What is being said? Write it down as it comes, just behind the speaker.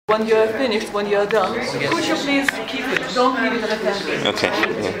When you're finished, when you're done, could you please keep it? Don't leave it unattended. Okay.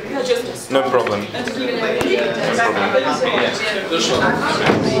 Yeah, just No problem. and leave it like that.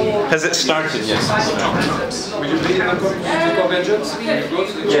 Has it started? Yes. Will you be in the conventions? Yes. I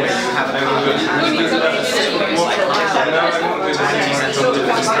will go. But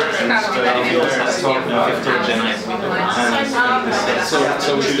I'll be there at 12 and 15 January.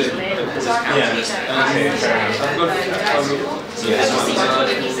 So we did. Yeah. Okay. Fair enough. Yeah,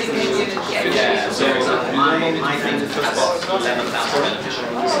 so my thing is first of all, beneficial.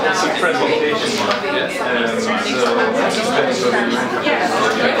 It's a presentation. So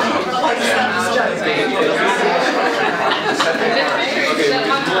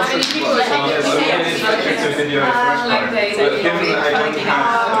it's a video of the first part. But given that I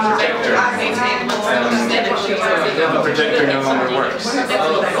don't have a projector no longer works.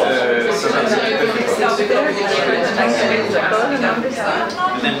 So that's difficult.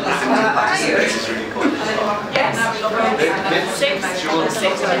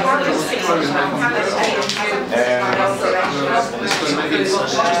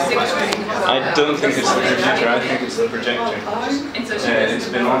 I don't think it's the projector, I think it's the projector. It's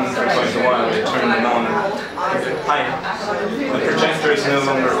been on for quite a while, they turned it on. Hi. The projector is no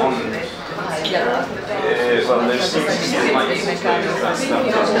longer on. Well, there seems to be a light, that's not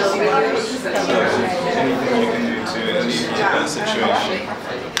possible. So anything you can do to alleviate that situation.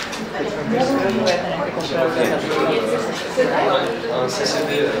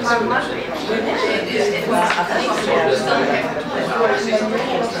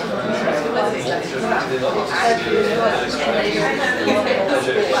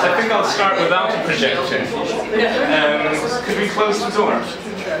 I think I'll start without the projector. Could we close the door?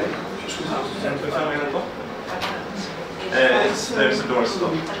 There's a door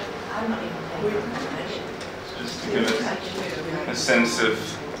stop. Just to give it a sense of,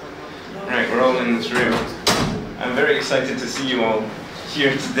 right, we're all in this room. I'm very excited to see you all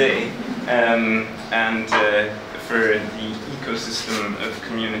here today, and for the ecosystem of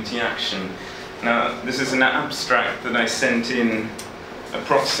community action. Now, this is an abstract that I sent in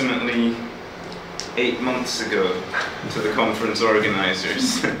approximately 8 months ago to the conference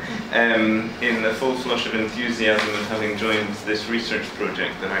organisers in the full flush of enthusiasm of having joined this research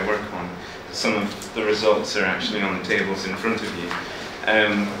project that I work on. Some of the results are actually on the tables in front of you.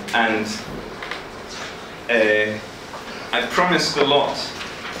 I promised a lot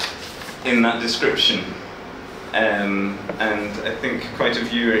in that description, and I think quite a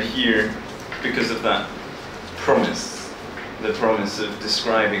few are here because of that promise. The promise of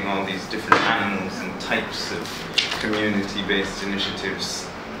describing all these different animals and types of community-based initiatives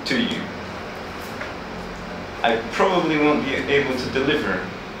to you. I probably won't be able to deliver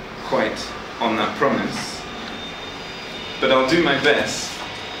quite on that promise, but I'll do my best,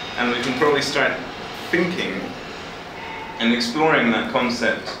 and we can probably start thinking and exploring that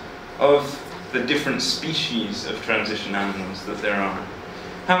concept of the different species of transition animals that there are.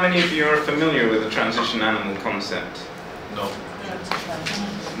 How many of you are familiar with the transition animal concept? No.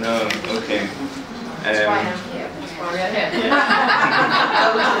 No, okay.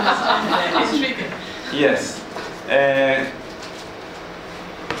 Yes.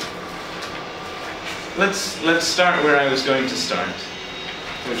 Let's start where I was going to start,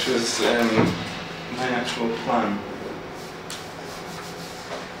 which was my actual plan.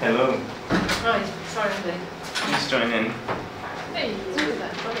 Hello. Right, sorry, I'm late. Please join in. Hey, look at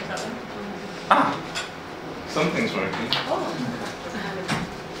that. What is that one? Ah, something's working. Oh.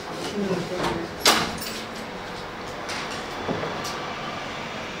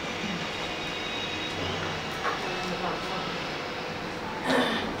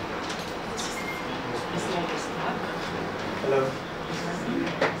 Hello.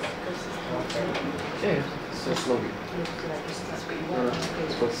 Yeah, so slowly.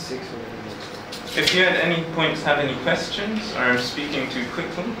 It's got 6 or If you at any points have any questions, or I'm speaking too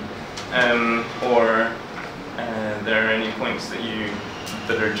quickly, or there are any points that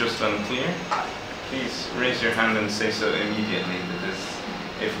are just unclear, please raise your hand and say so immediately, because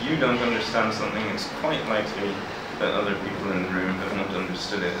if you don't understand something, it's quite likely that other people in the room have not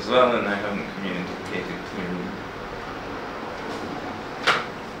understood it as well, and I haven't communicated clearly.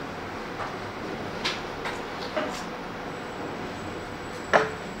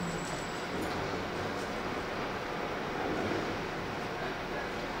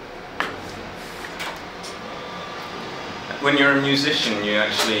 When you're a musician, you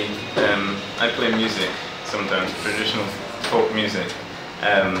actually, I play music sometimes, traditional folk music,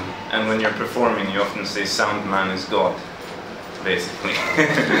 and when you're performing, you often say sound man is God, basically.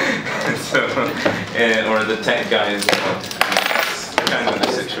 So, or the tech guy is God. That's kind of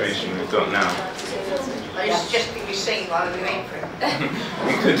the situation. situation we've got now. I suggest that you sing while we wait for him.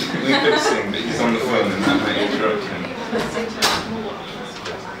 we could sing, but he's on the phone and that might interrupt him.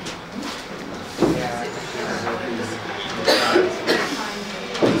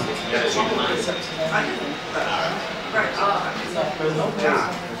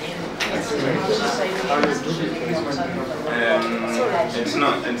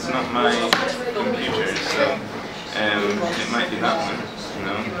 It's not my computer, so it might be that one.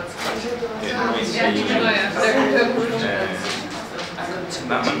 No, it might be that one there.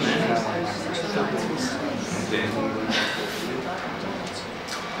 Okay.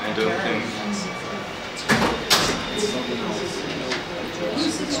 I don't think.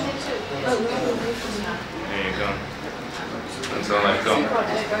 There you go. That's all I've got.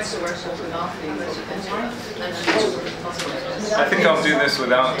 I think I'll do this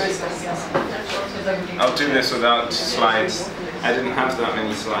without slides. I didn't have that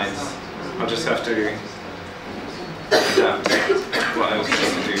many slides. I'll just have to adapt what I was going to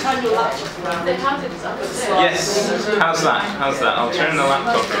do. Yes. How's that? How's that? I'll turn the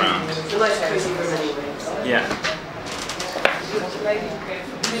laptop around. Yeah.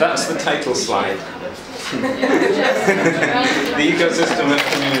 That's the title slide. The ecosystem of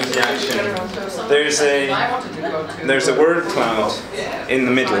community action. There's a word cloud in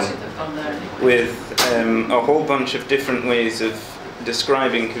the middle with a whole bunch of different ways of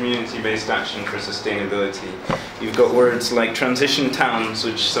describing community-based action for sustainability. You've got words like transition towns,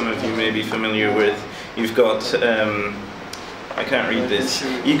 which some of you may be familiar with. You've got I can't read this.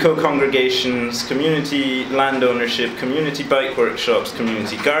 Eco-congregations, community land ownership, community bike workshops,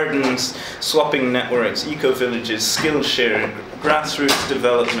 community gardens, swapping networks, eco-villages, Skillshare, grassroots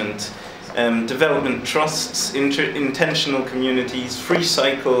development, development trusts, intentional communities, free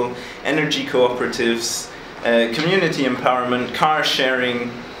cycle, energy cooperatives, community empowerment, car sharing,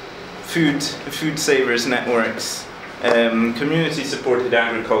 food savers networks, community supported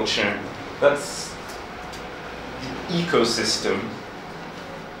agriculture. That's ecosystem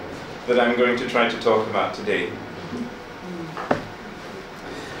that I'm going to try to talk about today.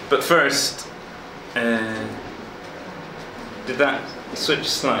 But first, did that switch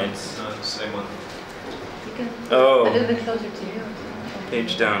slides? No, the same one. You can Oh. a little bit closer to you.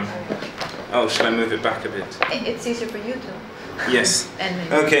 Page down. Oh, shall I move it back a bit? It's easier for you to. Yes. And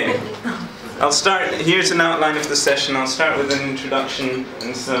Okay. I'll start. Here's an outline of the session. I'll start with an introduction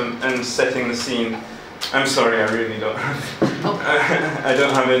and setting the scene. I'm sorry, I really don't have. I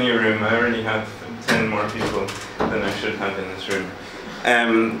don't have any room. I already have 10 more people than I should have in this room.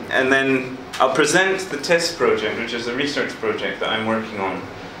 And then I'll present the TEST project, which is a research project that I'm working on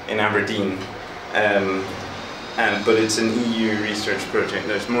in Aberdeen. But it's an EU research project.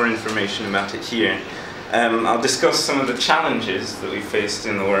 There's more information about it here. I'll discuss some of the challenges that we faced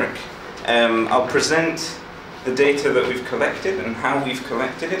in the work. I'll present the data that we've collected and how we've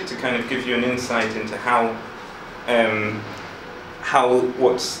collected it to kind of give you an insight into how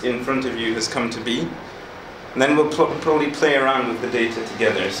what's in front of you has come to be. And then we'll probably play around with the data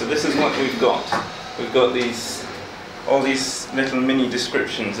together. So this is what we've got. We've got all these little mini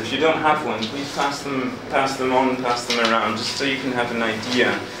descriptions. If you don't have one, please pass them around, just so you can have an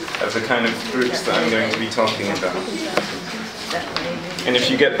idea of the kind of groups that I'm going to be talking about. And if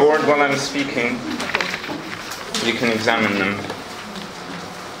you get bored while I'm speaking, you can examine them.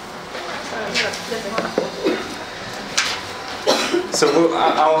 So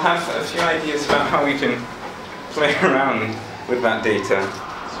I'll have a few ideas about how we can play around with that data.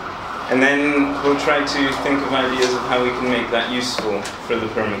 And then we'll try to think of ideas of how we can make that useful for the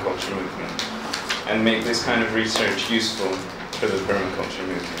permaculture movement. And make this kind of research useful for the permaculture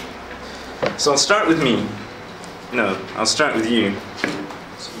movement. So I'll start with me. No, I'll start with you.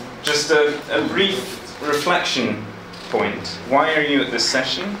 Just a brief reflection point. Why are you at this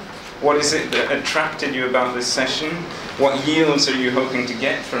session? What is it that attracted you about this session? What yields are you hoping to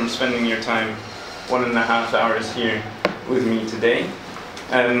get from spending your time 1.5 hours here with me today?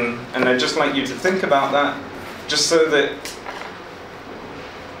 And I'd just like you to think about that, just so that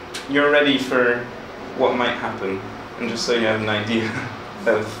you're ready for what might happen, and just so you have an idea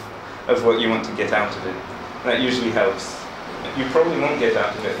of what you want to get out of it. That usually helps. You probably won't get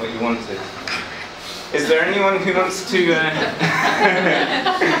out of it what you wanted. Is there anyone who wants to?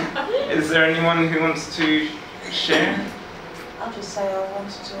 Is there anyone who wants to share? I'll just say I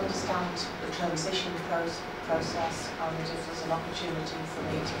wanted to understand the transition process, and if there's an opportunity for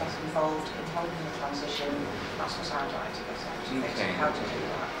me to get involved in helping the transition, that's what I'd like to get out of it, how to do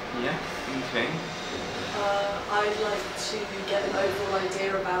that. Yeah, okay. I'd like to get an overall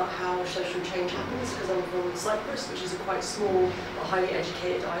idea about how social change happens, because I'm from Cyprus, which is a quite small but highly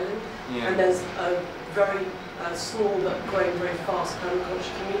educated island, Yeah. and there's a very small but growing very fast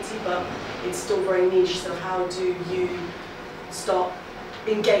permaculture community, but it's still very niche. So how do you start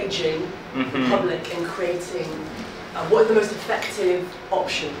engaging the public and creating what are the most effective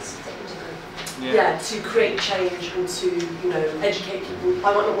options? Yeah, to create change and to, you know, educate people.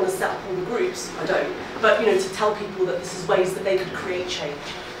 I might not want to set up all the groups, I don't, but, you know, to tell people that this is ways that they could create change.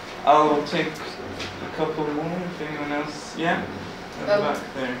 I'll take a couple more if anyone else. Yeah? Back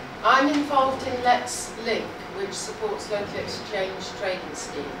there. I'm involved in Let's Link, which supports local exchange trading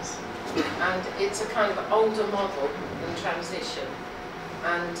schemes. And it's a kind of older model than transition.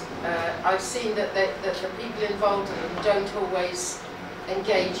 And I've seen that the people involved in them don't always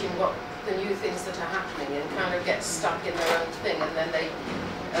engage in what the new things that are happening and kind of get stuck in their own thing, and then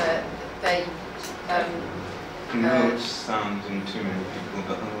they no sound in too many people,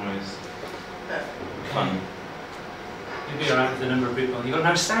 but otherwise fine. You'd be alright with the number of people. You've got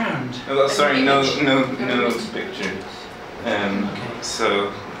no sound. Oh, sorry, no picture.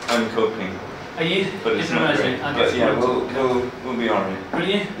 So I'm coping. Are you? But it's not great. But yeah, we'll be alright. Will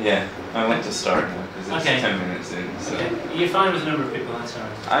you? Yeah, I want to start now because it's 10 minutes in. So. Okay. You're fine with the number of people, that's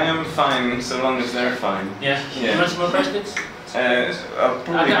alright. I am fine so long as they're fine. Yeah. Yeah. You want some more post-its? I'll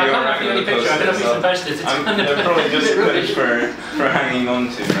probably be alright with the post-its. I can have you some post-its. They're probably just good for hanging on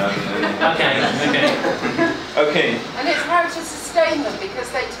to rather than... Okay. And it's how to sustain them,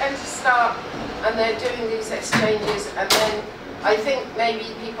 because they tend to start and they're doing these exchanges, and then I think maybe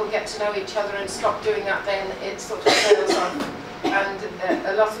people get to know each other and stop doing that, then it sort of tails off. And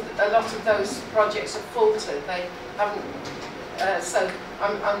a lot of those projects have faltered. They haven't. So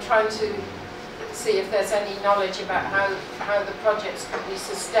I'm trying to see if there's any knowledge about how the projects can be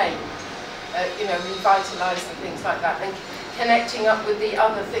sustained, you know, revitalised and things like that, and connecting up with the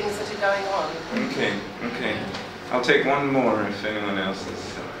other things that are going on. Okay. I'll take one more if anyone else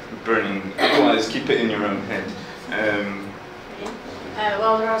is burning. Otherwise, keep it in your own head.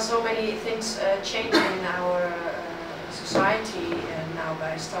 Well, there are so many things changing in our society now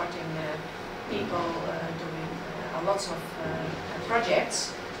by starting people doing lots of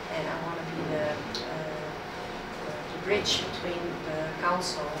projects, and I want to be the bridge between the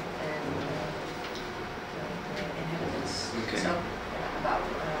council and the inhabitants. Okay. So about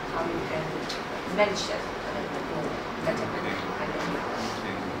how you can manage that better.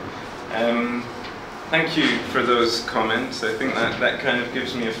 Okay. Thank you for those comments. I think that kind of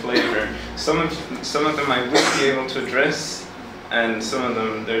gives me a flavour. Some of them I will be able to address, and some of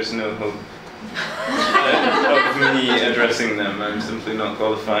them there's no hope of me addressing them. I'm simply not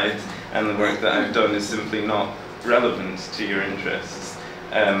qualified, and the work that I've done is simply not relevant to your interests.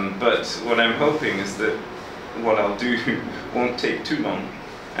 But what I'm hoping is that what I'll do won't take too long,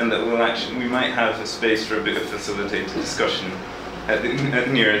 and that we might have a space for a bit of facilitated discussion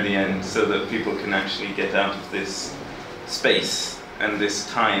near the end, so that people can actually get out of this space and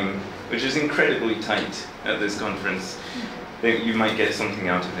this time, which is incredibly tight at this conference. That you might get something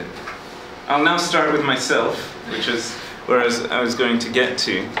out of it. I'll now start with myself, which is where I was going to get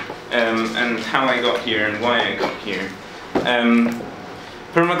to, and how I got here and why I got here.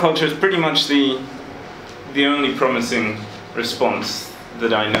 Permaculture is pretty much the only promising response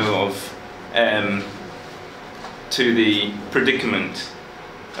that I know of to the predicament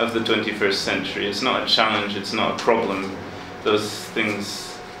of the 21st century. It's not a challenge, it's not a problem. Those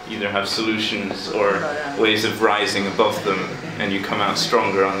things either have solutions or ways of rising above them, and you come out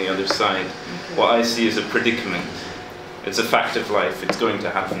stronger on the other side. What I see is a predicament. It's a fact of life. It's going to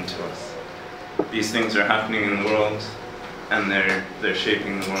happen to us. These things are happening in the world, and they're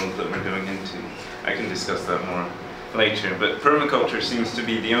shaping the world that we're going into. I can discuss that more later, but permaculture seems to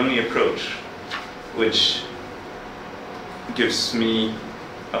be the only approach which gives me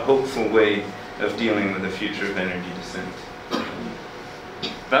a hopeful way of dealing with the future of energy descent.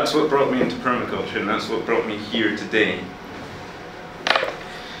 That's what brought me into permaculture, and that's what brought me here today.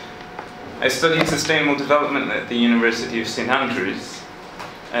 I studied sustainable development at the University of St Andrews,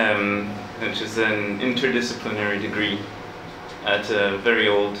 which is an interdisciplinary degree at a very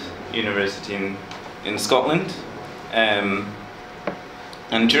old university in Scotland. And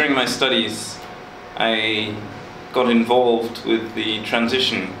during my studies, I got involved with the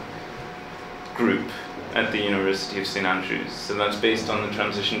transition group at the University of St Andrews. So that's based on the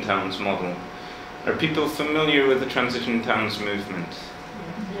Transition Towns model. Are people familiar with the Transition Towns movement?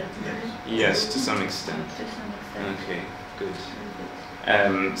 Yes, to some extent. Okay, good.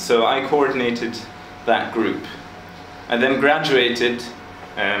 So I coordinated that group. I then graduated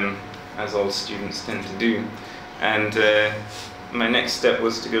as all students tend to do. And my next step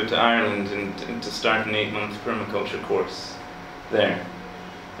was to go to Ireland and to start an 8-month permaculture course there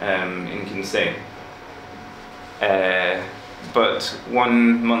in Kinsale. But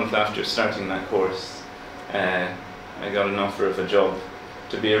 1 month after starting that course, I got an offer of a job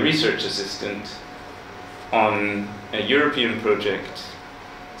to be a research assistant on a European project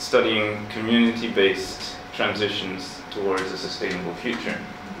studying community-based transitions towards a sustainable future.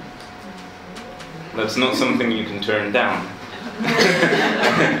 That's not something you can turn down.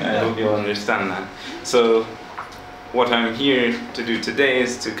 I hope you'll understand that. So what I'm here to do today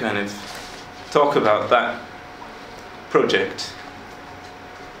is to kind of talk about that project,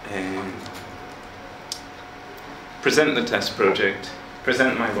 present the test project,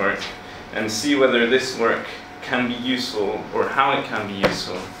 present my work, and see whether this work can be useful, or how it can be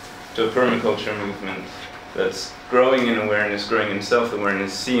useful, to a permaculture movement that's growing in awareness, growing in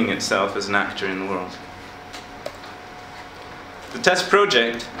self-awareness, seeing itself as an actor in the world. The test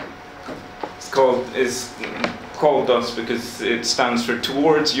project is called thus because it stands for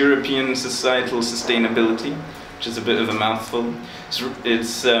Towards European Societal Sustainability, which is a bit of a mouthful.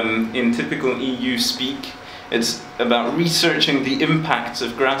 It's in typical EU speak. It's about researching the impacts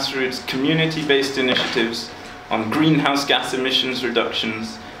of grassroots community-based initiatives on greenhouse gas emissions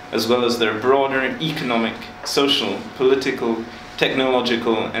reductions, as well as their broader economic, social, political,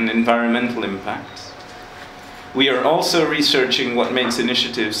 technological, and environmental impacts. We are also researching what makes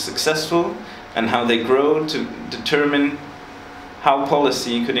initiatives successful and how they grow to determine how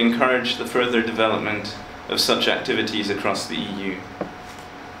policy could encourage the further development of such activities across the EU.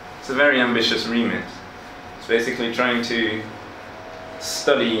 It's a very ambitious remit. It's basically trying to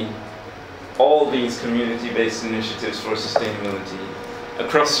study all these community-based initiatives for sustainability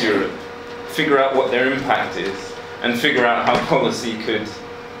across Europe, figure out what their impact is, and figure out how policy could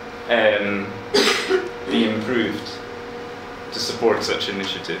be improved to support such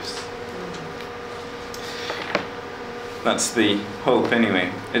initiatives. That's the hope,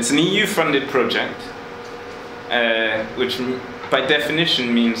 anyway. It's an EU-funded project, which by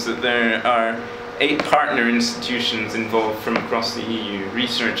definition means that there are 8 partner institutions involved from across the EU,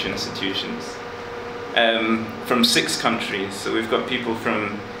 research institutions, from 6 countries. So we've got people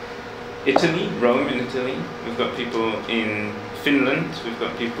from Italy, Rome in Italy, we've got people in Finland, we've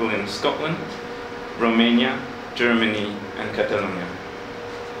got people in Scotland, Romania, Germany, and Catalonia.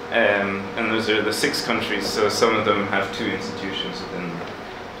 And those are the 6 countries, so some of them have 2 institutions within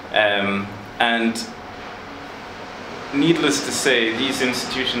them. And needless to say, these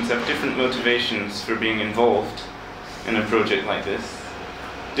institutions have different motivations for being involved in a project like this,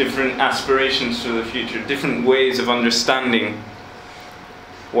 different aspirations for the future, different ways of understanding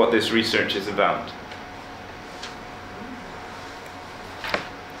what this research is about.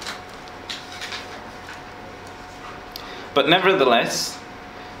 But nevertheless,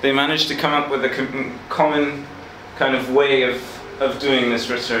 they managed to come up with a common kind of way of doing this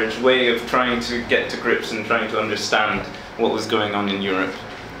research, way of trying to get to grips and trying to understand what was going on in Europe.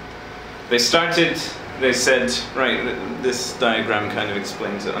 They said, right, this diagram kind of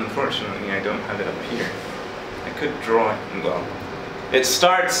explains it. Unfortunately, I don't have it up here. I could draw it well. It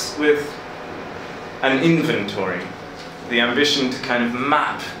starts with an inventory, the ambition to kind of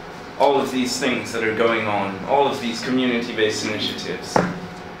map all of these things that are going on, all of these community-based initiatives.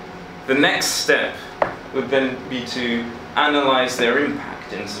 The next step would then be to analyze their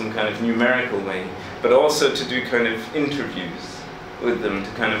impact in some kind of numerical way, but also to do kind of interviews with them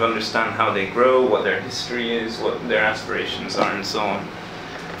to kind of understand how they grow, what their history is, what their aspirations are, and so on.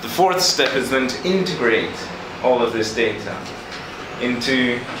 The 4th step is then to integrate all of this data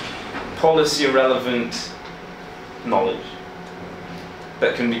into policy-relevant knowledge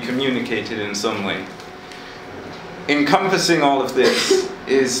that can be communicated in some way. Encompassing all of this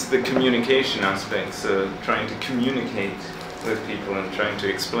is the communication aspect, so trying to communicate with people and trying to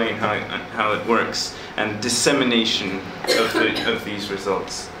explain how it works, and dissemination of these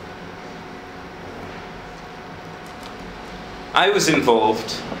results. I was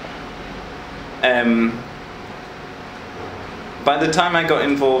involved. By the time I got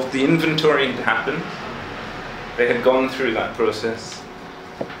involved, the inventory had happened. They had gone through that process,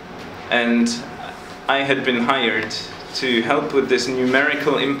 and I had been hired to help with this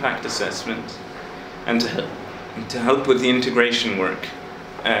numerical impact assessment and to help with the integration work,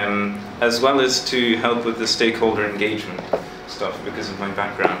 as well as to help with the stakeholder engagement stuff because of my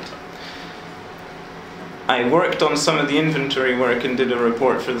background. I worked on some of the inventory work and did a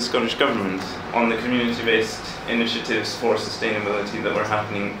report for the Scottish Government on the community-based initiatives for sustainability that were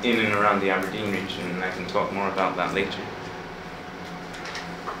happening in and around the Aberdeen region, and I can talk more about that later.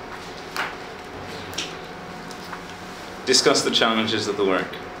 discuss the challenges of the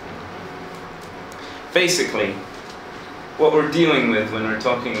work. Basically, what we're dealing with when we're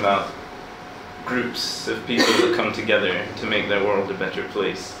talking about groups of people that come together to make their world a better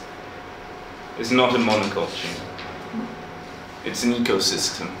place is not a monoculture. It's an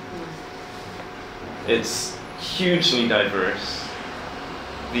ecosystem. It's hugely diverse.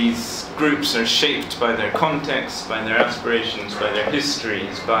 These groups are shaped by their context, by their aspirations, by their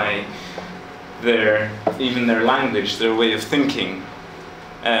histories, by even their language, their way of thinking.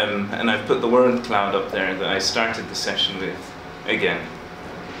 And I've put the word cloud up there that I started the session with again.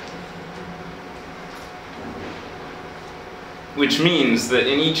 Which means that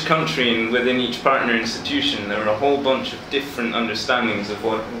in each country and within each partner institution there are a whole bunch of different understandings of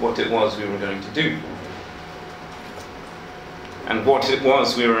what it was we were going to do. And what it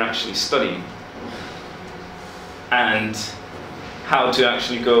was we were actually studying. And how to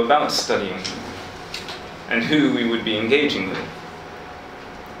actually go about studying. And who we would be engaging with.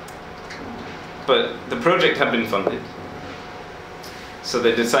 But the project had been funded. So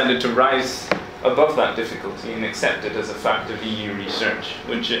they decided to rise above that difficulty and accept it as a fact of EU research,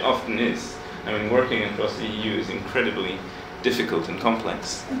 which it often is. I mean, working across the EU is incredibly difficult and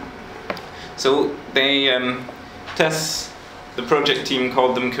complex. So they, the project team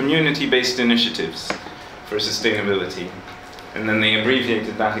called them community-based initiatives for sustainability. And then they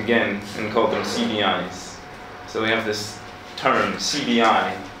abbreviated that again and called them CBIs. So we have this term,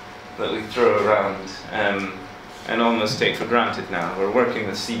 CBI, that we throw around and almost take for granted now. We're working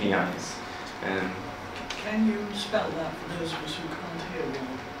with CBIs. Can you spell that for those of us who can't hear you?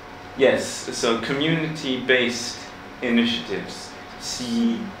 Yes, so community-based initiatives,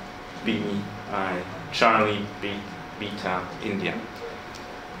 CBI, Charlie Beta India.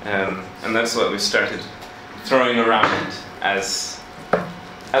 And that's what we started throwing around as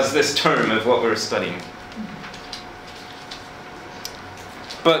this term of what we're studying.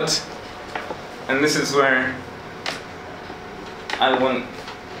 But, and this is where I want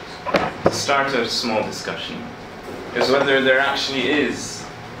to start a small discussion, is whether there actually is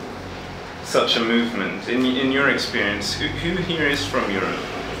such a movement. In your experience, who here is from Europe?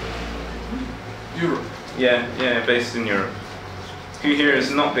 Europe? Yeah, based in Europe. Who here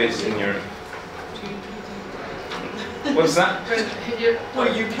is not based in Europe? What's that? Well,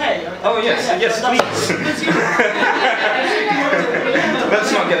 UK. Oh yes, yes, please.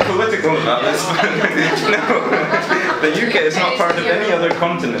 Let's not get political about this. No, the UK is not part of any other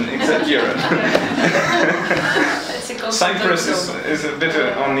continent except Europe. Cyprus is a bit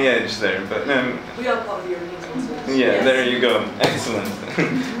on the edge there, but we are part of the European continent. Yeah, yes. There you go. Excellent.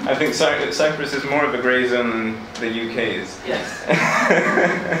 I think Cyprus is more of a grey zone than the UK is. Yes.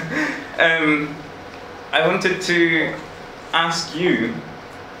 I wanted to ask you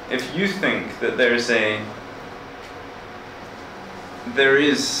if you think that there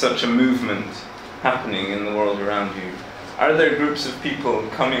is such a movement happening in the world around you. Are there groups of people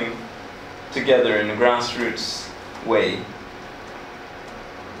coming together in a grassroots way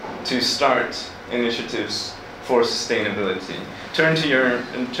to start initiatives for sustainability? Turn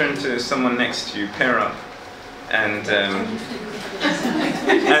to someone next to you, pair up, and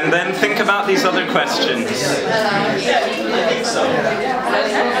then think about these other questions.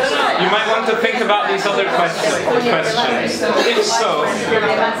 You might want to think about these other questions. If so,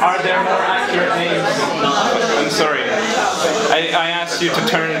 are there more accurate names? I'm sorry. I asked you to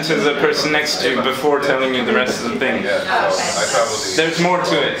turn to the person next to you before telling you the rest of the thing. There's more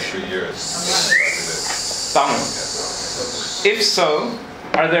to it. If so,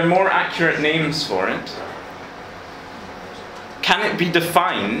 are there more accurate names for it? Can it be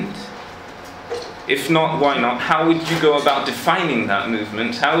defined? If not, why not? How would you go about defining that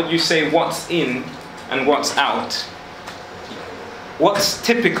movement? How would you say what's in and what's out? What's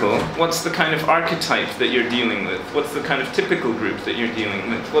typical? What's the kind of archetype that you're dealing with? What's the kind of typical group that you're dealing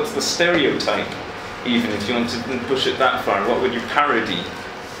with? What's the stereotype, even if you want to push it that far? What would you parody?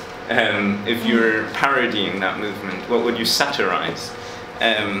 If you're parodying that movement, what would you satirize?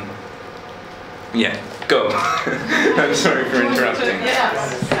 Yeah, go. I'm sorry for interrupting.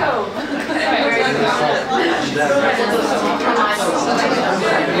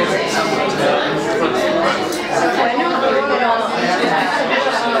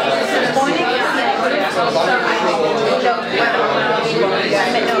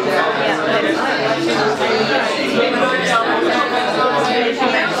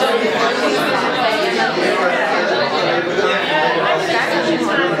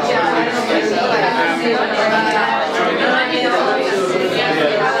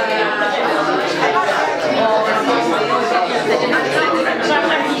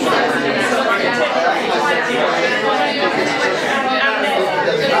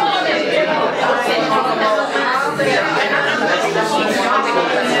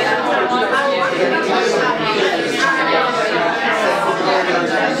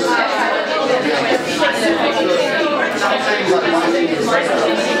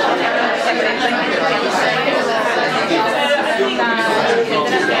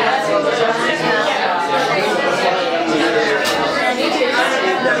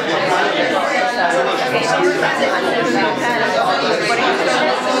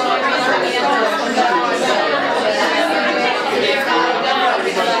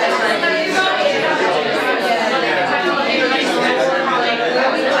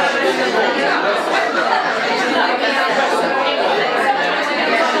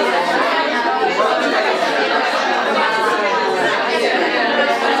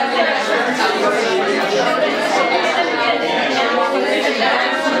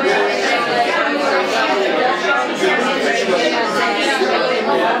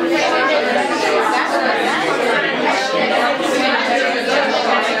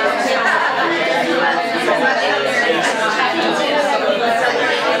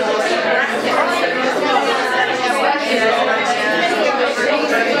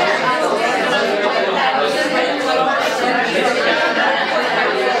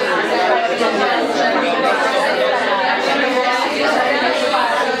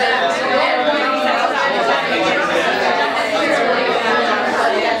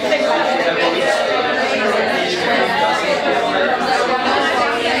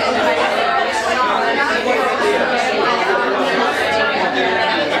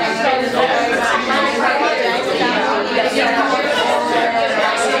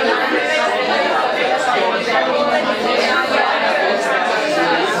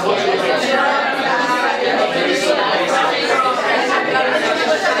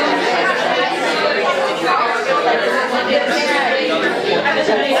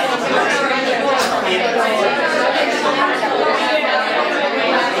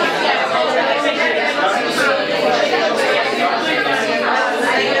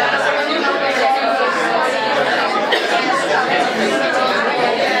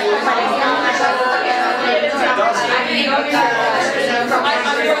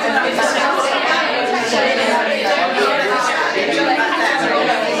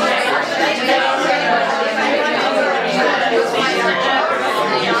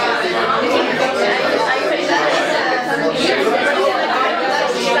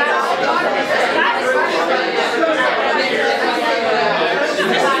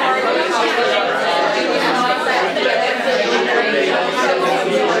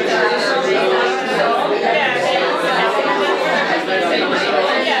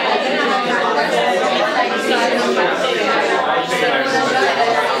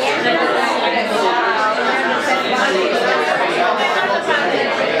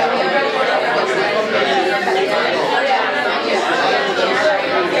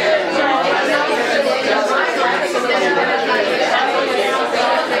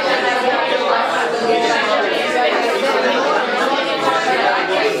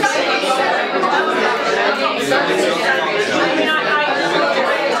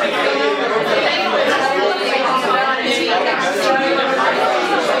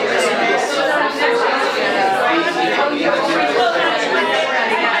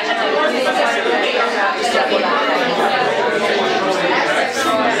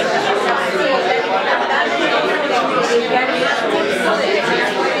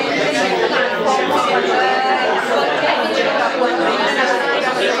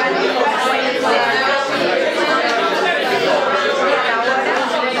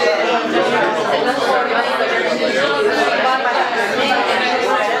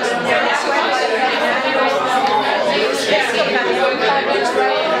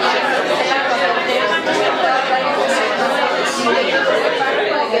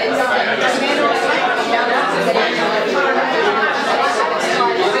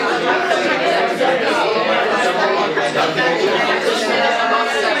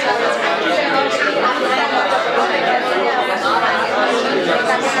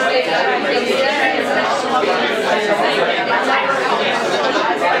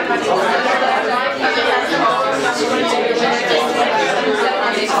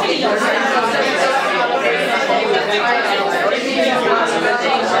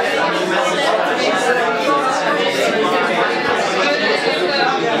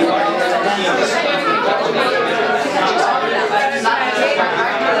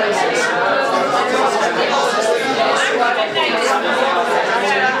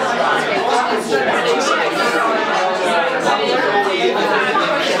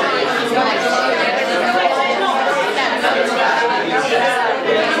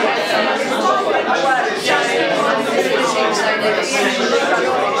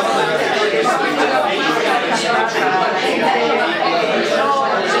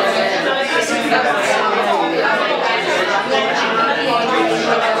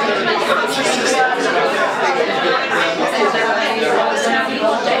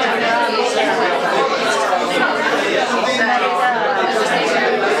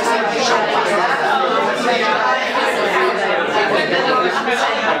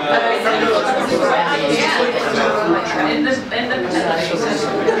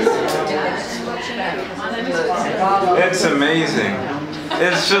 It's amazing.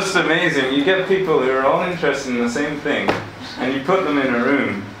 It's just amazing. You get people who are all interested in the same thing, and you put them in a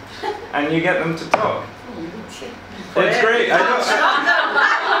room, and you get them to talk. It's great. I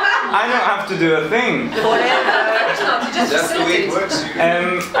don't have to do a thing. That's the way it works.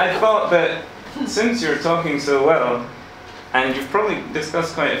 I thought that since you're talking so well, and you've probably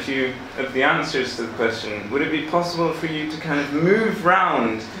discussed quite a few of the answers to the question, would it be possible for you to kind of move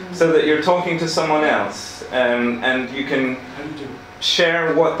round so that you're talking to someone else, and you can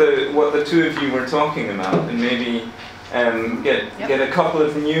share what the two of you were talking about, and maybe get a couple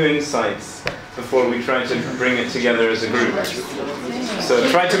of new insights before we try to bring it together as a group. So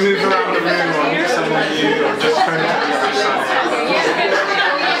try to move around the room, or meet someone new, or just turn to the other side.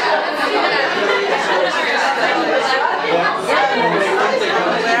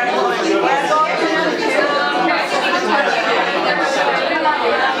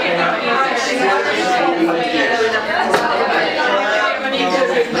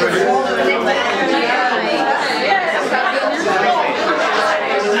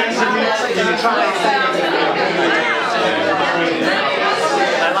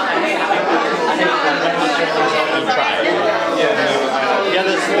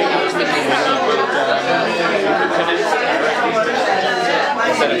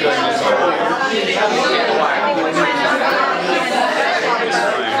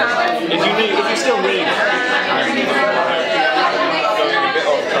 If you still need it.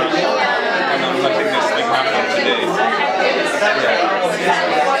 And I'm letting this thing happen today.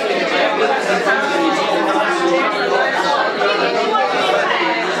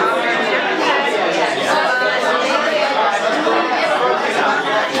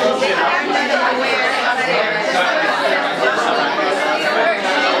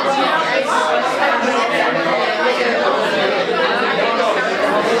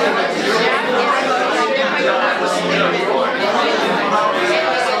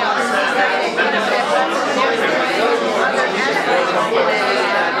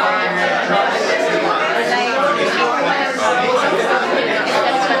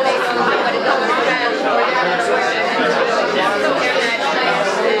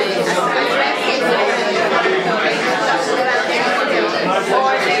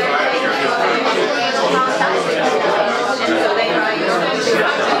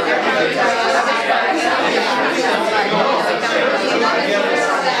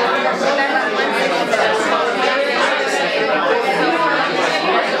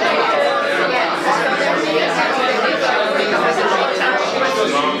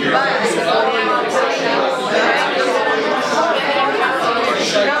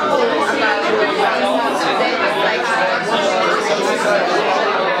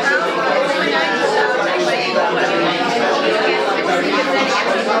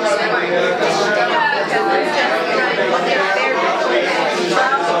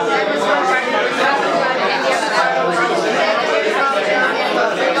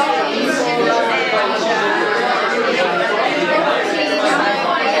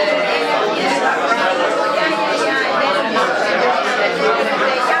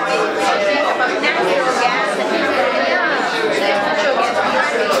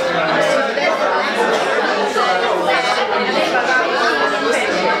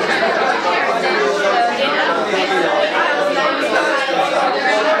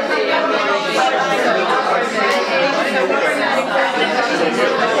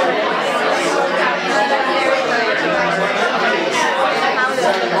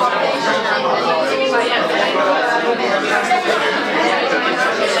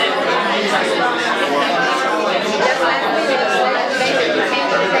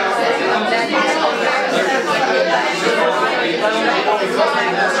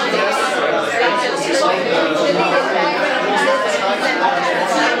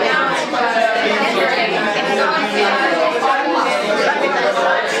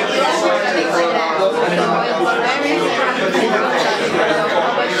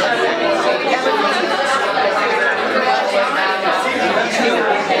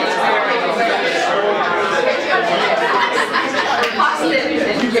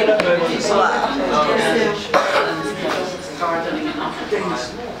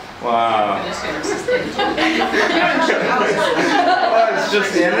 Wow. Oh, it's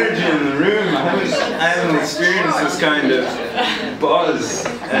just the energy in the room. I haven't experienced this kind of buzz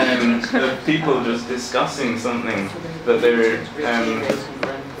of people just discussing something that they're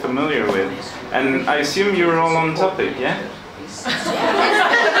familiar with. And I assume you were all on topic, yeah?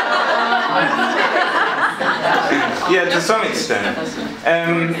 Yeah, to some extent.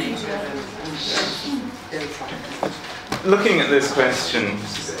 Looking at this question,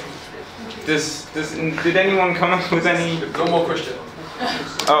 did anyone come up with any? No more question.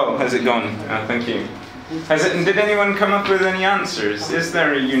 Oh, has it gone? Oh, thank you. Did anyone come up with any answers? Is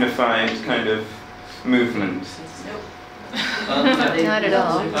there a unified kind of movement? Not at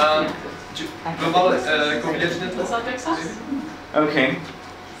all. Global co-village network. Okay,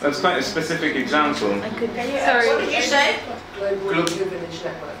 that's quite a specific example. What did you say? Global Village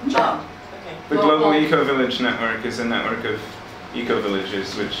Network. Oh, okay. The Global Eco-Village Network is a network of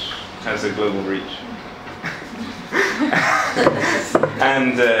eco-villages which has a global reach.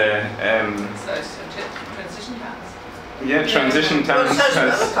 And transition towns. yeah, transition towns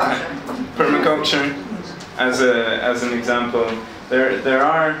has permaculture as an example. There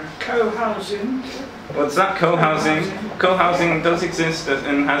are Co-housing. what's that? Co-housing. Co-housing does exist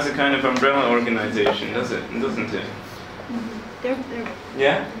and has a kind of umbrella organization, doesn't it?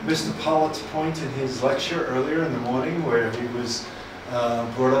 Yeah. Mr. Pollitt's point in his lecture earlier in the morning, where he was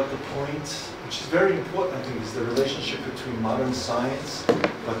brought up the point, which is very important, I think, is the relationship between modern science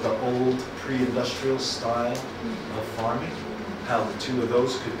but the old pre-industrial style of farming, how the two of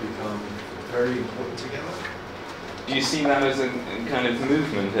those could become very important together. Do you see that as a kind of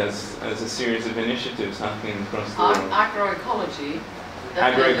movement, as a series of initiatives happening across the world? Agroecology.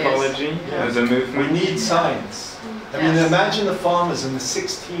 Agroecology as a movement? We need science. I mean, imagine the farmers in the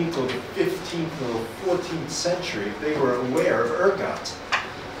 16th or the 15th or the 14th century, if they were aware of ergot.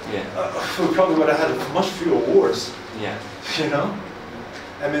 Yeah. We probably would have had much fewer wars. Yeah. You know?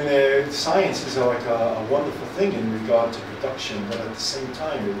 I mean, science is like a wonderful thing in regard to production, but at the same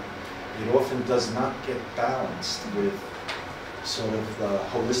time, it often does not get balanced with sort of the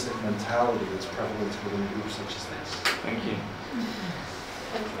holistic mentality that's prevalent within groups such as this. Thank you.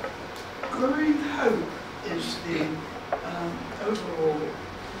 Growing Hope is the overall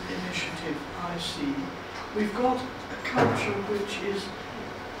initiative I see. We've got a culture which is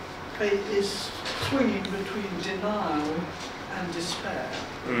swinging between denial and despair.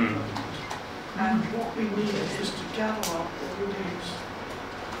 And what we need is to gather up all these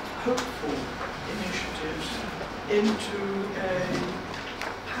hopeful initiatives into a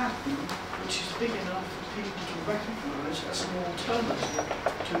pattern which is big enough for people to recognise as an alternative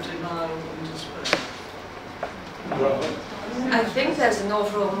to denial and despair. I think there's an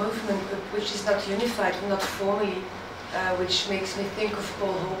overall movement which is not unified, not formally, which makes me think of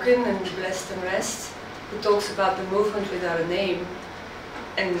Paul Hawken and Blessed and Rest, who talks about the movement without a name.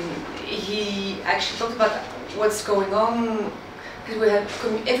 And he actually talked about what's going on, because we have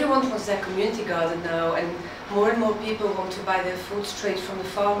everyone wants their community garden now, and more people want to buy their food straight from the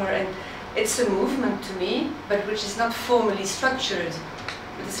farmer, and it's a movement to me, but which is not formally structured.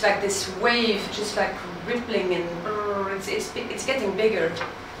 It's like this wave, just like rippling, and it's getting bigger.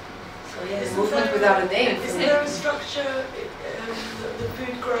 So yeah, the movement without a name. Is there a structure, the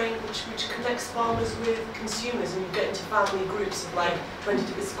food growing, which connects farmers with consumers, and you get into family groups of like 20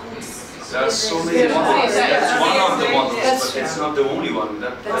 different schools? There's so many models. That's one of the models, but it's not the only one.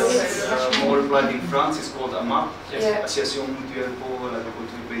 That's more applied in France. It's called AMAP, Association Mutuelle pour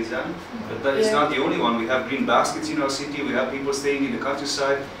l'Agriculture Paysanne. But that is not the only one. We have green baskets in our city. We have people staying in the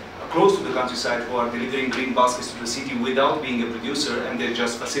countryside, close to the countryside, who are delivering green baskets to the city without being a producer, and they're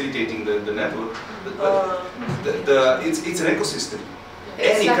just facilitating the network. But it's an ecosystem.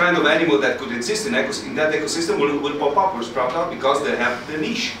 Any kind of animal that could exist in that ecosystem will pop up or sprout out because they have the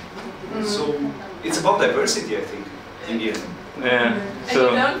niche. So it's about diversity, I think, in the end. Yeah. And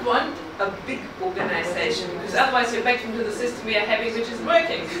you don't want a big organization, because otherwise you're back into the system we are having, which isn't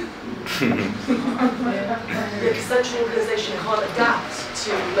working. Because such an organisation can't adapt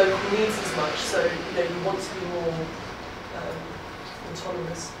to local needs as much, so you want to be more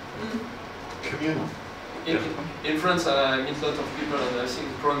autonomous. Communal. In France, I meet a lot of people, and I think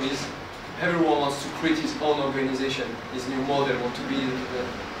the problem is everyone wants to create his own organization, his new model,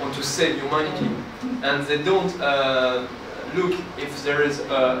 want to save humanity, and they don't look if there is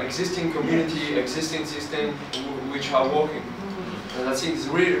existing community, existing system which are working. And I think it's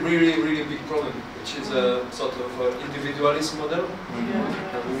really big problem, which is a sort of individualist model.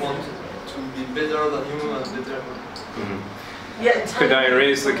 And we want to be better than you and better. Yeah, could I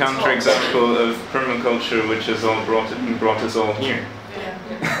raise the counterexample of permaculture, which has all brought us all here?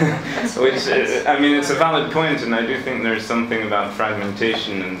 Which, I mean, it's a valid point, and I do think there's something about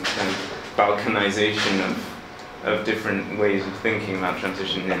fragmentation and balkanization of different ways of thinking about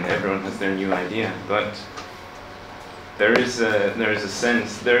transition, and everyone has their new idea. But there is a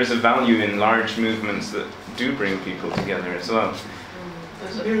sense, there is a value in large movements that do bring people together as well.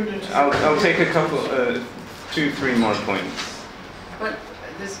 I'll take a couple, 2-3 more points. But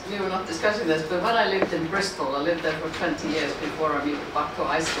we were not discussing this, but when I lived in Bristol, I lived there for 20 years before I moved back to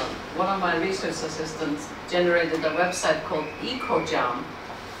Iceland. One of my research assistants generated a website called EcoJam,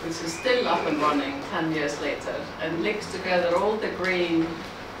 which is still up and running 10 years later, and links together all the green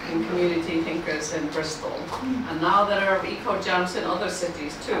and community thinkers in Bristol. And now there are EcoJams in other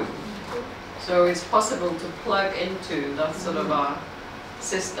cities too. So it's possible to plug into that sort of a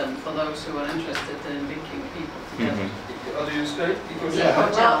system for those who are interested in linking people together. How do you spell it?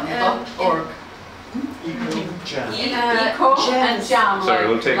 EcoJam.org. EcoJam. Eco and jam, sorry,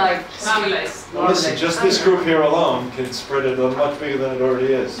 we'll take like sweets. Well, listen, just this group here alone can spread it much bigger than it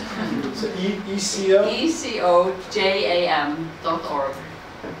already is. So ECO? ECOJAM.org.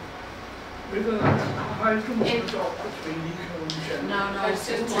 With a hyphen between eco and gem. No, It's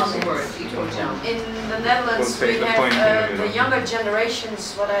just one word, EcoJam. In the Netherlands, We'll we take the point have in the the middle. younger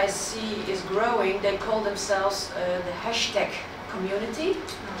generations, what I see is growing. They call themselves the hashtag community.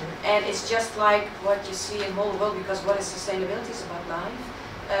 And it's just like what you see in the whole world, because what is sustainability is about life.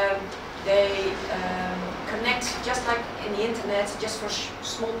 They connect just like in the internet, just for a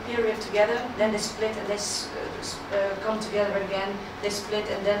small period together, then they split and they come together again, they split,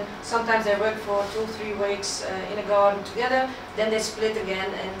 and then sometimes they work for 2-3 weeks in a garden together, then they split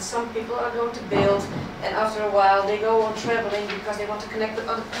again, and some people are going to build, and after a while they go on traveling because they want to connect with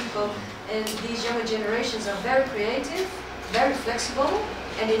other people. And these younger generations are very creative, very flexible,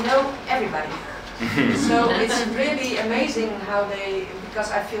 and they know everybody. So it's really amazing how they, because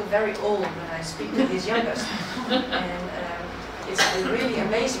I feel very old when I speak to these youngest, and it's really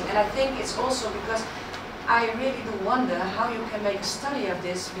amazing. And I think it's also because I really do wonder how you can make a study of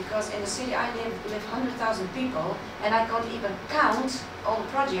this, because in the city I live 100,000 people, and I can't even count all the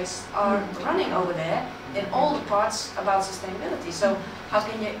projects are running over there in all the parts about sustainability. So how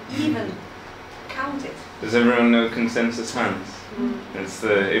can you even count it? Does everyone know consensus hands? It's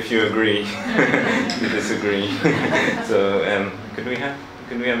the if you agree, you disagree. So could we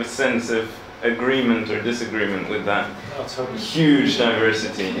have a sense of agreement or disagreement with that huge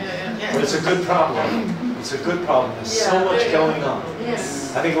diversity? But it's a good problem. It's a good problem. There's so much going on.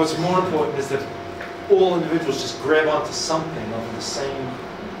 Yes. I think what's more important is that all individuals just grab onto something of the same.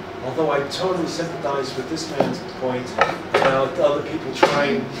 Although I totally sympathize with this man's point about other people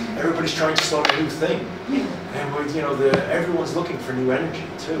everybody's trying to start a new thing. And with, everyone's looking for new energy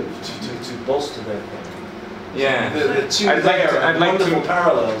too, to bolster their thing. Yeah. The two wonderful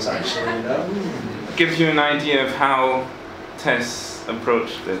parallels actually, Give you an idea of how Tess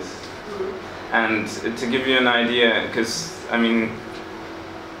approached this. And to give you an idea, because, I mean,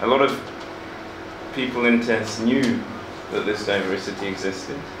 a lot of people in Tess knew that this diversity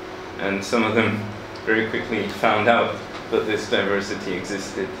existed. And some of them very quickly found out that this diversity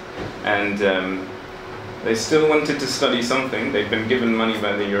existed. And they still wanted to study something. They'd been given money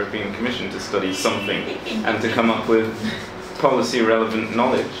by the European Commission to study something and to come up with policy-relevant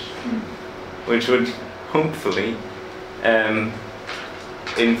knowledge, which would hopefully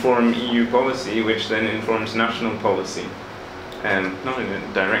inform EU policy, which then informs national policy. Not in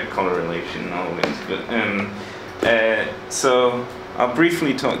a direct correlation always, but so I'll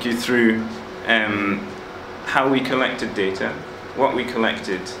briefly talk you through how we collected data, what we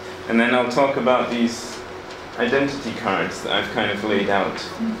collected, and then I'll talk about these identity cards that I've kind of laid out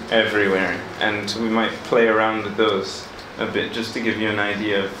everywhere, and we might play around with those a bit just to give you an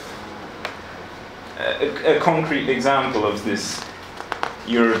idea of a concrete example of this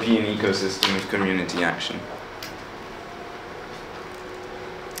European ecosystem of community action.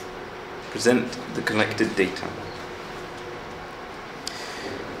 Present the collected data.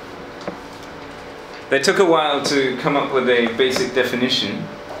 They took a while to come up with a basic definition,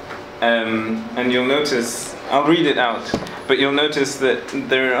 and you'll notice, I'll read it out, but you'll notice that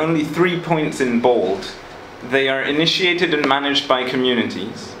there are only 3 points in bold They are initiated and managed by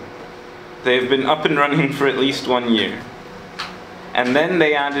communities. They have been up and running for at least 1 year. And then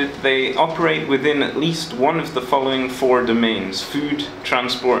they operate within at least one of the following 4 domains: food,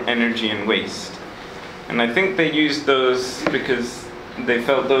 transport, energy, and waste. And I think they used those because they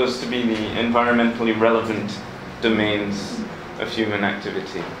felt those to be the environmentally relevant domains of human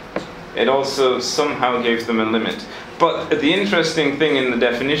activity. It also somehow gave them a limit. But the interesting thing in the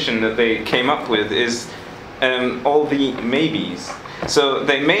definition that they came up with is all the maybes. So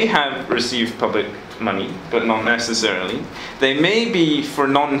they may have received public money, but not necessarily. They may be for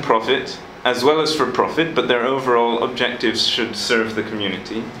non-profit as well as for profit, but their overall objectives should serve the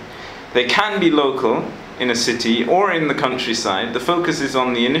community. They can be local in a city or in the countryside. The focus is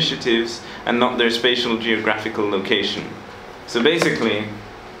on the initiatives and not their spatial geographical location. So basically,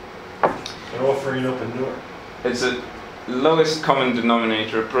 they're offering an open door. It's a lowest common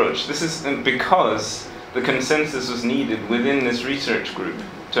denominator approach. This is because the consensus was needed within this research group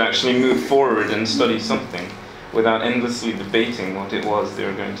to actually move forward and study something without endlessly debating what it was they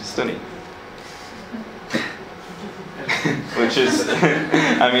were going to study. Which is,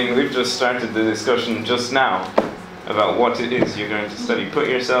 I mean, we've just started the discussion just now about what it is you're going to study. Put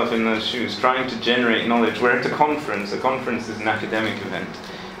yourself in those shoes, trying to generate knowledge. We're at a conference. A conference is an academic event.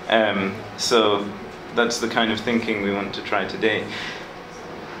 So that's the kind of thinking we want to try today.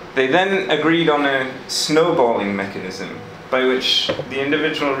 They then agreed on a snowballing mechanism by which the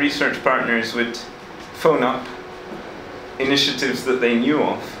individual research partners would phone up initiatives that they knew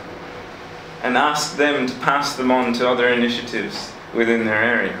of and ask them to pass them on to other initiatives within their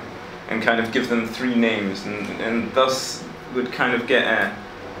area and kind of give them 3 names, and thus would kind of get a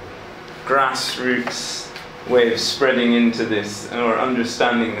grassroots way of spreading into this or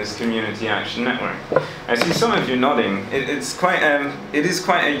understanding this community action network. I see some of you nodding. It is quite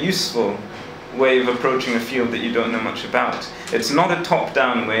a useful way of approaching a field that you don't know much about. It's not a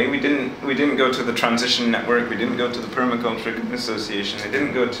top-down way. We didn't go to the Transition Network. We didn't go to the Permaculture Association. We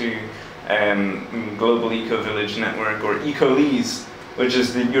didn't go to Global Eco-Village Network or EcoLease, which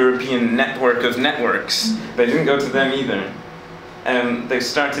is the European network of networks. They didn't go to them either. They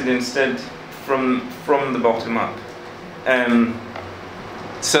started instead from the bottom up.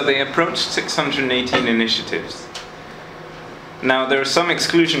 So they approached 618 initiatives. Now there are some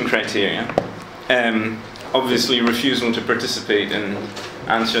exclusion criteria. Obviously refusal to participate and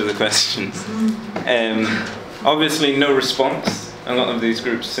answer the questions. Obviously no response. A lot of these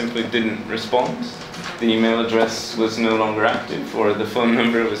groups simply didn't respond. The email address was no longer active, or the phone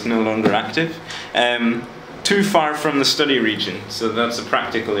number was no longer active. Too far from the study region, so that's a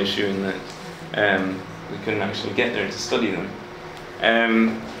practical issue in that we couldn't actually get there to study them.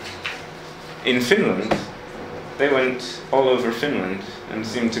 In Finland, they went all over Finland and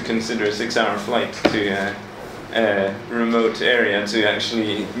seemed to consider a 6-hour flight to a remote area to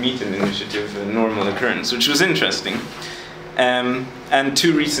actually meet an initiative, a normal occurrence, which was interesting. And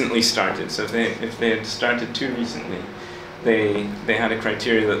too recently started. So if they had started too recently, they had a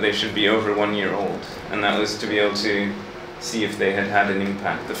criteria that they should be over 1 year old, and that was to be able to see if they had had an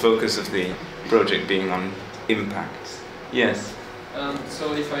impact. The focus of the project being on impact. Yes.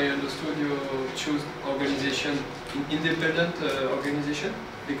 So if I understood, you choose organization, independent organization,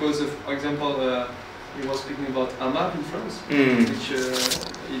 because of, for example, you were speaking about AMAP in France, which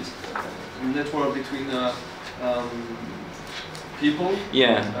is a network between people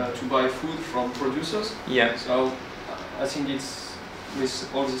to buy food from producers. Yeah. So I think it's with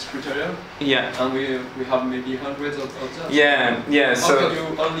all these criteria. Yeah. And we have maybe hundreds of that. Yeah, yeah. How can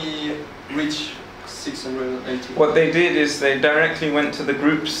you only reach 680? What they did is they directly went to the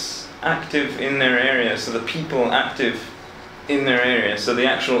groups active in their area, so the people active in their area, so the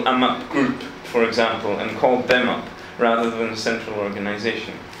actual AMAP group, for example, and called them up rather than the central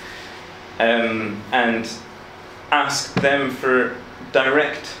organization. And asked them for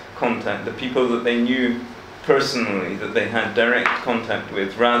direct contact, the people that they knew personally, that they had direct contact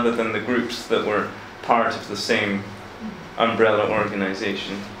with, rather than the groups that were part of the same umbrella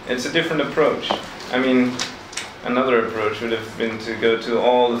organization. It's a different approach. I mean, another approach would have been to go to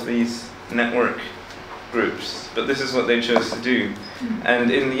all of these network groups, but this is what they chose to do.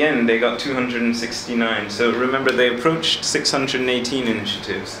 And in the end, they got 269. So remember, they approached 618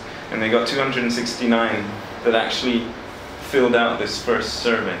 initiatives, and they got 269 that actually filled out this first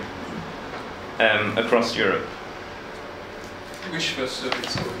survey across Europe. Which first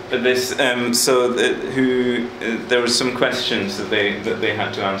survey? This, there were some questions that they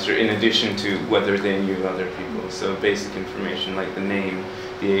had to answer in addition to whether they knew other people. So basic information like the name,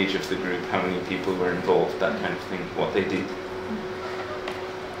 the age of the group, how many people were involved, that kind of thing, what they did.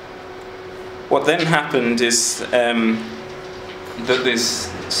 what then happened is that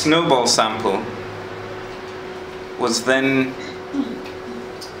this snowball sample was then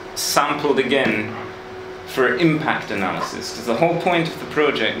sampled again for impact analysis, because the whole point of the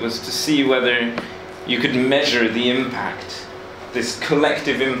project was to see whether you could measure the impact, this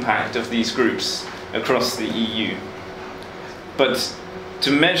collective impact of these groups across the EU. But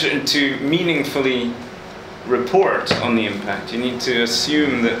to measure, to meaningfully report on the impact, you need to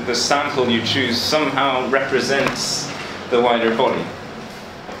assume that the sample you choose somehow represents the wider body.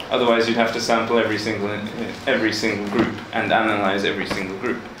 Otherwise you'd have to sample every single group and analyze every single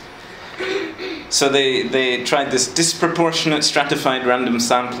group. So they tried this disproportionate stratified random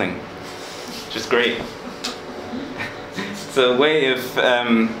sampling, which is great. It's a way of,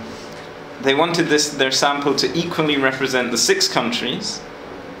 they wanted their sample to equally represent the 6 countries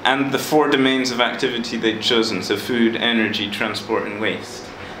and the 4 domains of activity they'd chosen, so food, energy, transport and waste.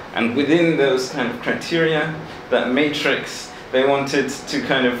 And within those kind of criteria, that matrix, they wanted to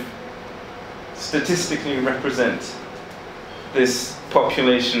kind of statistically represent this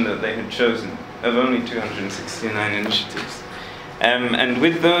population that they had chosen of only 269 initiatives. And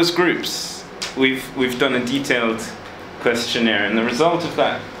with those groups, we've done a detailed questionnaire, and the result of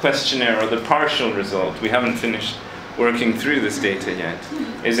that questionnaire, or the partial result, we haven't finished working through this data yet,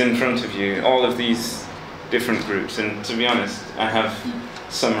 is in front of you, all of these different groups. And to be honest, I have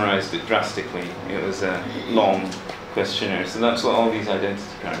summarized it drastically. It was a long questionnaire, so that's what all these identity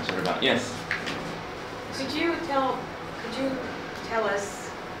cards are about. Yes? Could you tell us,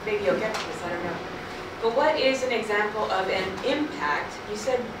 maybe you'll get to this, I don't know, but what is an example of an impact? You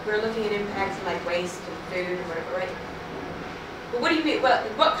said we're looking at impacts in like waste and food or whatever, right? But what do you mean,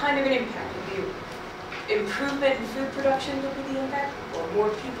 what kind of an impact? Would be improvement in food production would be the impact? Or more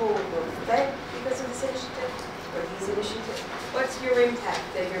people were fed because of this initiative? Or these initiatives? What's your impact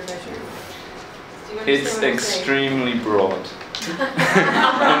that you're measuring? It's extremely broad.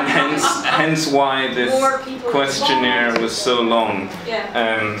 And hence why this questionnaire was so long.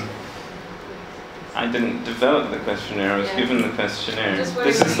 Yeah. I didn't develop the questionnaire, I was given the questionnaire.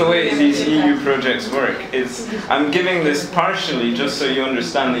 This is the way these EU projects work. I'm giving this partially just so you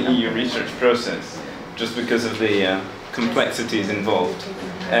understand the EU research process, just because of the complexities involved.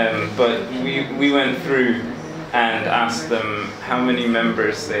 But we went through and asked them how many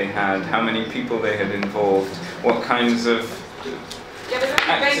members they had, how many people they had involved, what kinds of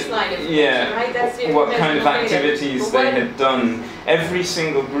baseline right? what kind of activities they had done. Every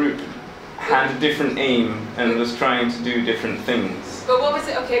single group had a different aim and was trying to do different things. But what was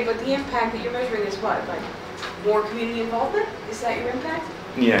it? Okay, but the impact that you're measuring is what? Like more community involvement? Is that your impact?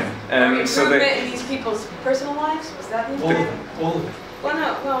 Yeah. Or improvement in these people's personal lives? Was that the impact? All of it. Well,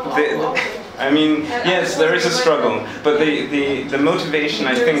 no. Well, all of it. I mean, yes, there is a struggle, but the motivation,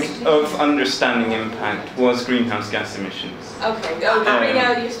 I think, of understanding impact was greenhouse gas emissions. Okay.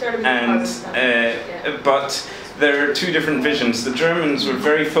 Now you started with but there are 2 different visions. The Germans were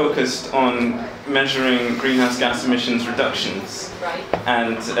very focused on measuring greenhouse gas emissions reductions, right.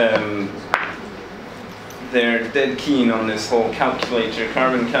 And they're dead keen on this whole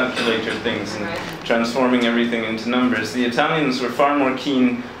carbon calculator things, and transforming everything into numbers. The Italians were far more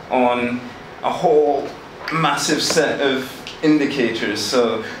keen on a whole massive set of indicators,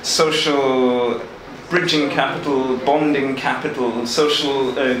 so social bridging capital, bonding capital,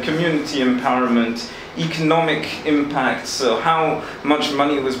 social community empowerment, economic impact, so how much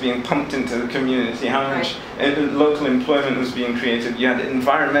money was being pumped into the community, how much local employment was being created. You had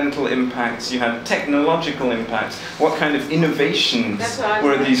environmental impacts, you had technological impacts, what kind of innovations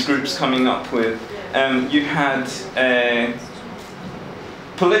were these groups coming up with. You had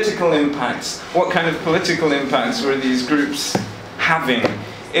political impacts, what kind of political impacts were these groups having.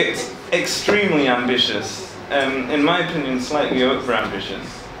 It's extremely ambitious, in my opinion slightly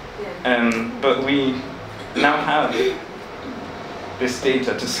over-ambitious. But we now have this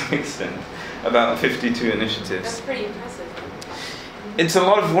data to some extent, about 52 initiatives. That's pretty impressive. It's a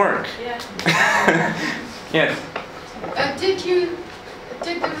lot of work. Yeah. Yes. Did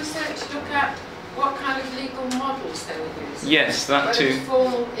the research look at what kind of legal models they were using? Yes, that too.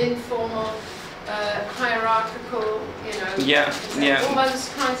 Formal, informal, hierarchical, all those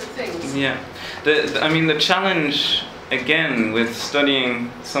kinds of things. Yeah. I mean, the challenge, again, with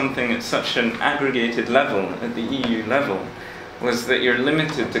studying something at such an aggregated level, at the EU level, was that you're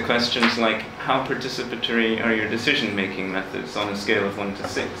limited to questions like how participatory are your decision-making methods on a scale of 1 to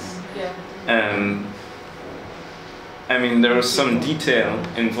 6? Yeah. I mean, there was some detail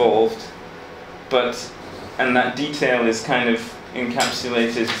involved, and that detail is kind of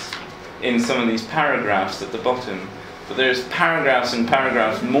encapsulated in some of these paragraphs at the bottom. But there's paragraphs and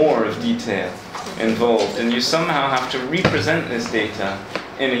paragraphs more of detail involved, and you somehow have to represent this data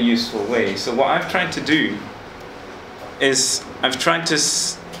in a useful way. So what I've tried to do is I've tried to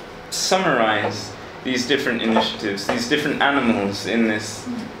summarize these different initiatives, these different animals in this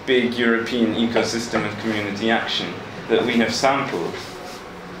big European ecosystem of community action that we have sampled.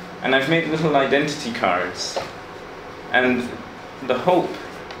 And I've made little identity cards. And the hope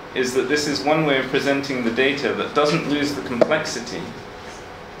is that this is one way of presenting the data that doesn't lose the complexity,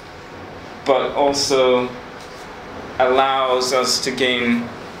 but also allows us to gain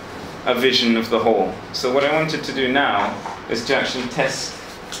a vision of the whole. So what I wanted to do now is to actually test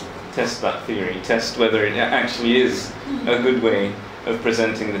that theory, test whether it actually is a good way of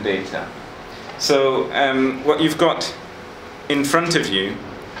presenting the data. So what you've got in front of you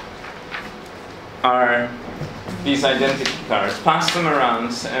are these identity cards. Pass them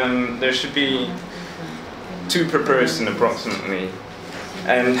around. There should be 2 per person approximately.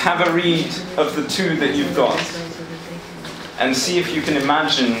 And have a read of the 2 that you've got. And see if you can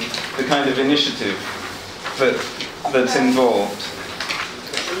imagine the kind of initiative that's involved.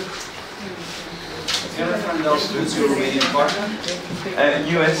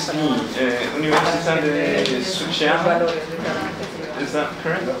 USD, Università de Suciana. Is that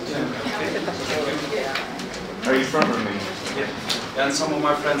correct? Are you from Romania? Yeah. And some of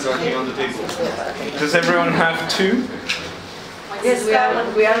my friends are here on the table. Does everyone have 2? Yes, we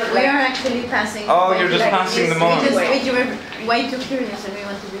are actually passing. Oh, you're just passing them on. You were way too curious and we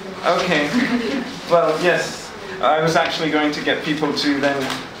want to do them. Okay. Well, yes. I was actually going to get people to then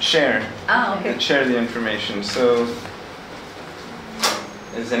share. Ah, okay. Share the information. So,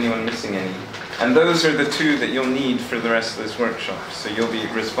 is anyone missing any? And those are the 2 that you'll need for the rest of this workshop. So you'll be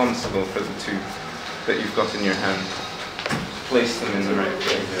responsible for the 2 that you've got in your hand. Place them in the right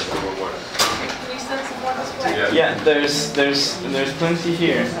place. Can you send some more this way? Yeah, there's plenty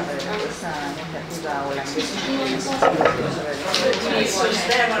here. I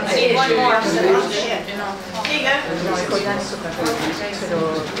need one more. Here you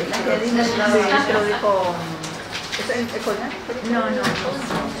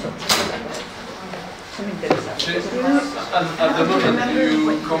At the moment,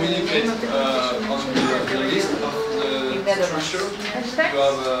 you communicate on the list of the structure. You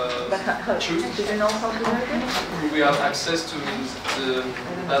have choose. We have access to the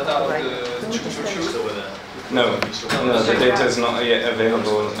data of the structure. No, the data is not yet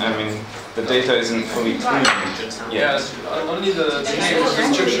available. I mean, the data isn't fully clean yet. Yes, only the name of the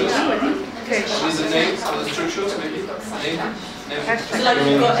structures. Only the names of the structures, maybe? Name? So like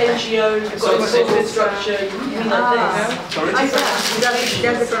you've got NGO, you've got social structure, you mean like this? Sorry?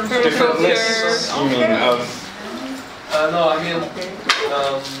 Different lists, you mean, of... No, I mean,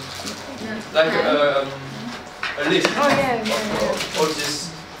 like a list of all these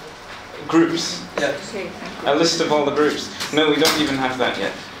groups. Yeah. A list of all the groups. No, we don't even have that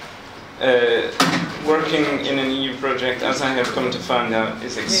yet. Working in an EU project, as I have come to find out,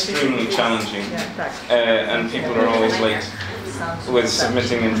 is extremely challenging. And people are always late with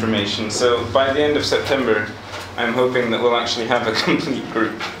submitting information. So by the end of September, I'm hoping that we'll actually have a complete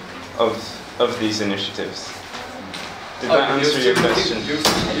group of these initiatives. Did that answer your question? You're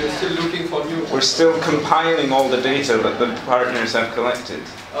still looking for new... We're still compiling all the data that the partners have collected.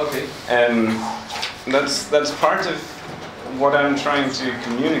 Okay. That's part of what I'm trying to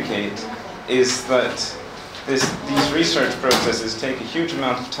communicate, is that these research processes take a huge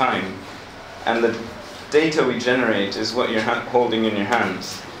amount of time, and the data we generate is what you're holding in your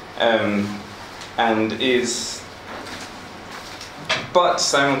hands, but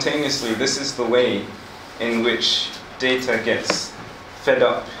simultaneously this is the way in which data gets fed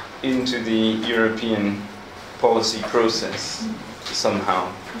up into the European policy process somehow.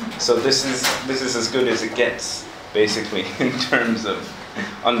 So this is as good as it gets, basically, in terms of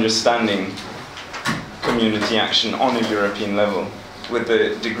understanding community action on a European level, with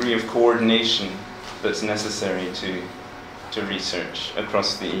the degree of coordination that's necessary to research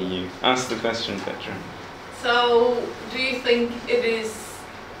across the EU. Ask the question, Petra. So, do you think it is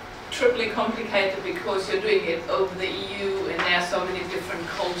triply complicated because you're doing it over the EU and there are so many different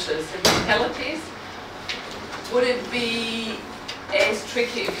cultures and mentalities? Would it be as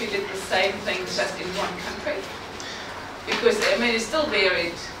tricky if you did the same thing just in one country? Because, I mean, it's still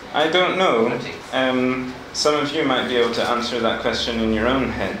varied. I don't know. Some of you might be able to answer that question in your own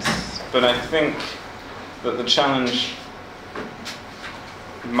heads, but I think that the challenge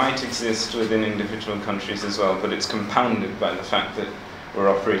might exist within individual countries as well, but it's compounded by the fact that we're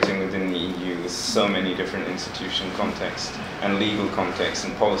operating within the EU with so many different institutional contexts and legal contexts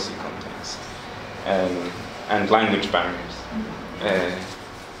and policy contexts, and language barriers.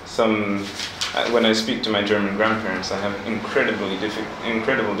 Some when I speak to my German grandparents, I have incredible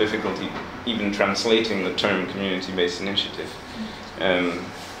difficulty even translating the term community-based initiative.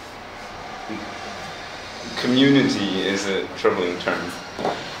 Community is a troubling term.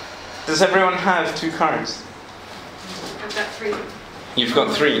 Does everyone have 2 cards? I've got 3. You've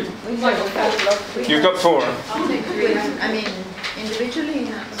got 3. You've got 4. I'll take 3. I mean, individually.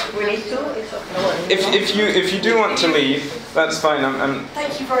 We need 2. If you do want to leave, that's fine.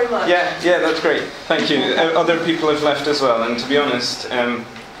 Thank you very much. Yeah, that's great. Thank you. Other people have left as well, and to be honest,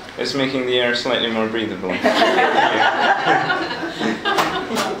 it's making the air slightly more breathable.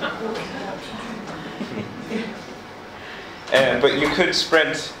 But you could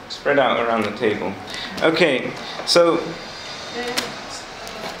spread out around the table. Okay, so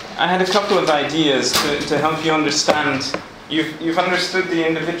I had a couple of ideas to help you understand. You've understood the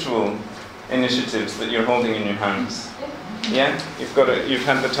individual initiatives that you're holding in your hands. Yeah, you've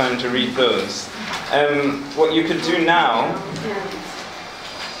had the time to read those. What you could do now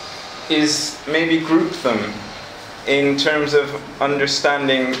is maybe group them in terms of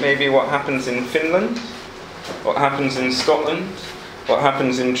understanding maybe what happens in Finland, what happens in Scotland, what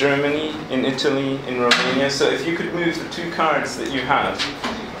happens in Germany, in Italy, in Romania. So if you could move the 2 cards that you have,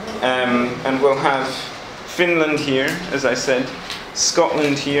 and we'll have Finland here, as I said,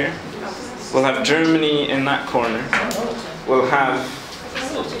 Scotland here, we'll have Germany in that corner, we'll have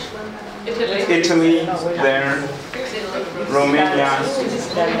Italy there, Romania,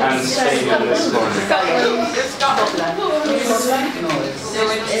 and Spain in this corner.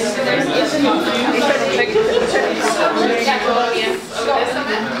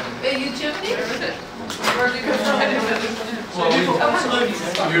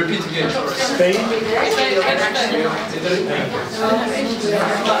 You repeat again. Spain.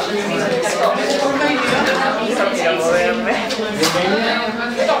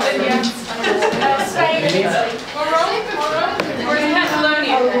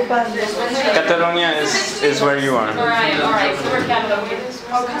 Catalonia is where you are. Alright, so we're Catalonia.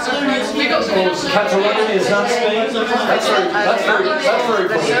 Catalonia is not Spain? That's very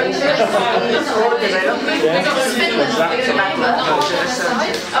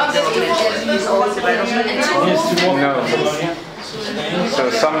No. So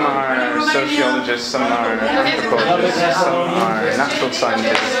some are sociologists, some are anthropologists, some are natural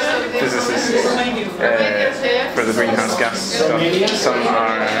scientists, physicists for the greenhouse gas stuff, some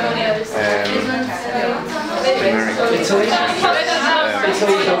are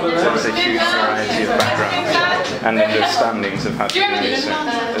there's a huge variety of backgrounds and understandings of how to do research as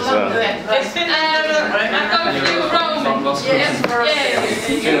well.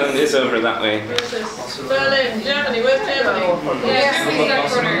 Finland is over that way. Berlin, Germany, where's Germany?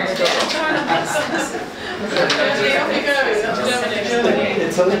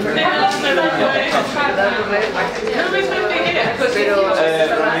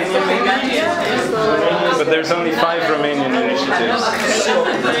 But there's only 5 Romanian initiatives.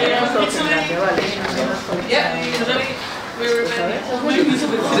 Yeah.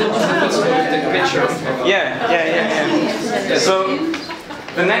 So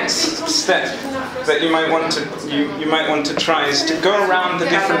the next step that you might want to try is to go around the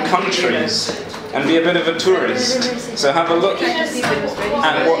different countries and be a bit of a tourist. So have a look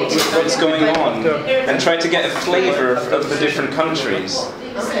at what's going on and try to get a flavour of the different countries.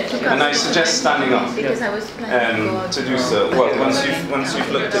 And I suggest standing up to do so. Well, once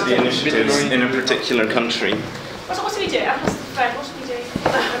you've looked at the initiatives in a particular country. What do we do? Fred, what do we do?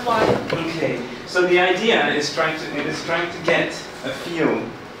 And why? Okay. So the idea is trying to get a feel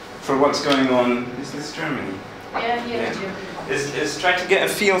for what's going on. Is this Germany? Yeah. Is try to get a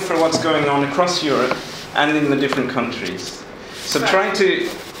feel for what's going on across Europe and in the different countries. So try to,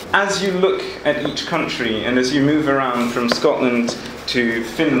 as you look at each country and as you move around from Scotland to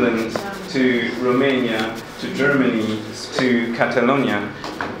Finland to Romania to Germany to Catalonia,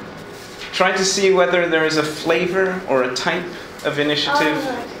 try to see whether there is a flavour or a type of initiative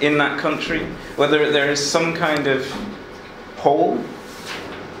in that country, whether there is some kind of whole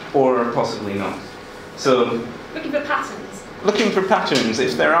or possibly not. So looking for patterns. Looking for patterns,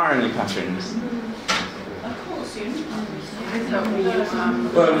 if there are any patterns.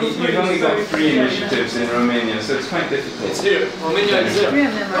 Well, you've only got 3 initiatives in Romania, so it's quite difficult. It's here. Romania is here.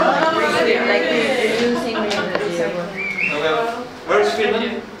 Where's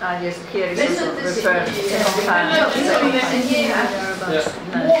Finland? Yes, here is also referred to.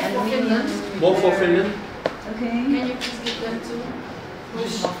 More for Finland. Okay. Can you please give them to? More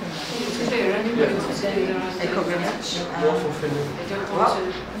for Finland.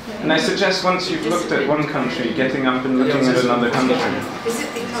 And I suggest once you've looked at one country, getting up and looking at another country. Is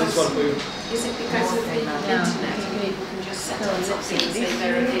it because Is it because of the internet and people can just set up something and say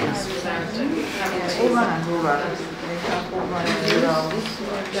there it is without having to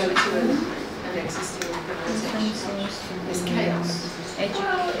go to an existing organisation? It's chaos.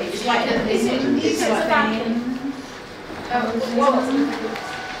 It's like you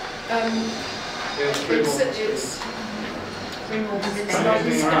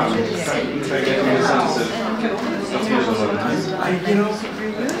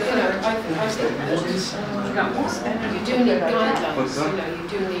do need guidelines, you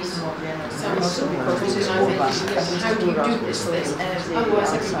do need some sort of organisation. How do you do this thing?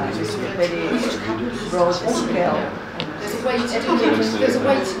 Otherwise everybody just broad scale. There's a way to do it. There's a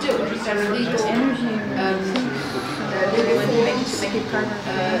way to do it. There are legal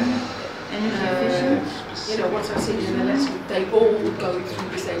what I've seen in the letter, they all go through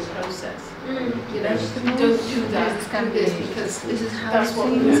the same process. Don't do that, do this, because that's what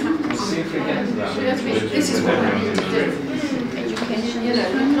is happening. This is what we need to do. Education. You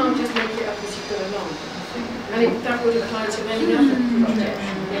can't just make it up as you go along. And that would apply to many other projects.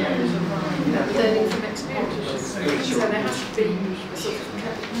 Learning from experience. So there has to be a sort of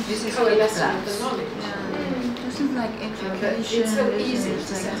coalescence of the knowledge. This is like education, it's so easy to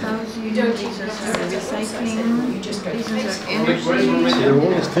set up. You don't need to recycling. You just go to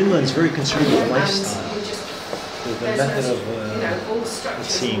Finland's very concerned with lifestyle. The method of, it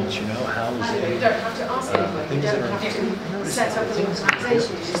seems, housing. You don't have to ask anybody. You don't have to set up an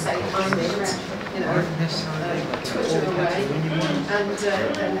organisation. You just say, I'm Twitter away, and you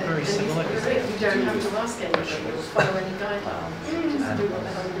don't have to ask anybody or follow any guidelines. Just do what the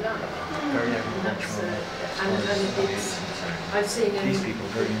hell you like. Very agricultural. And I've seen these people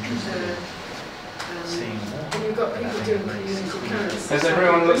very interested seeing more. And you've got people doing community plans. Has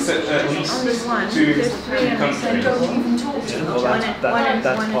everyone looked at least two countries? Well,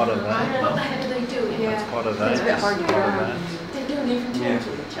 that's part of that. What the heck are they doing? That's part of that. It's a bit hard to get around. They don't even talk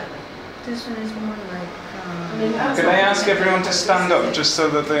to each other. This one is more like... Could I ask everyone to stand up just so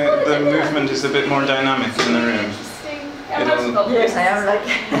that the movement is a bit more dynamic in the room? Yes, I am like...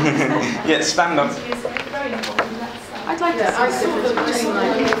 Yeah, stand up. I'd like to. I saw them just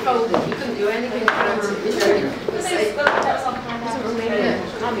like in a folder. You couldn't do anything about it.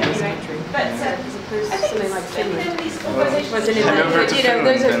 Something like Finland. Wasn't it?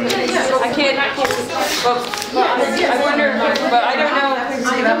 There's I can't. Well, I wonder, but I don't know.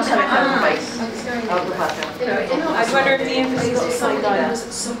 I wonder if the emphasis is like on,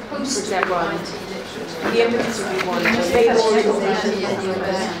 for example, the emphasis would be one stable organization,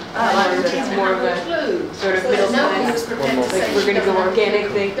 it's more of a sort of middle class, like we're going to go organic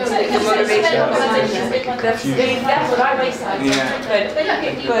thing, the motivation. That's what I make sense. But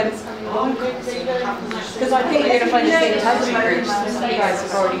because I think you're going to find the same types of groups you guys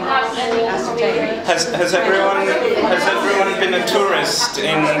have already ascertained. Has everyone been a tourist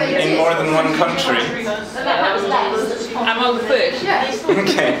in more than one country? I'm on the first.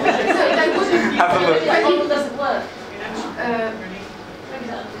 Okay. Have a look. Doesn't work.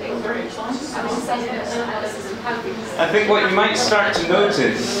 I think what you might start to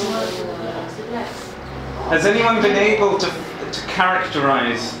notice, has anyone been able to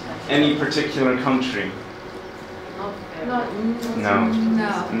characterize any particular country? No.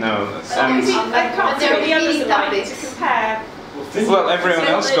 I can't see the other side to compare. Well, everyone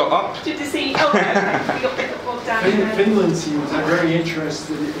else got up. To see, we got bogged down. Finland seems very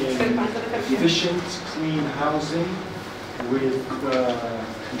interested in efficient, clean housing with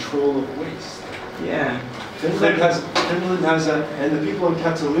control of waste. Yeah. Finland has and the people in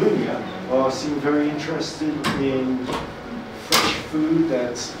Catalonia seem very interested in fresh food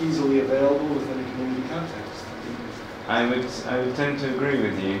that's easily available within a community context. I would tend to agree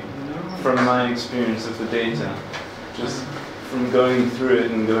with you from my experience of the data. Just from going through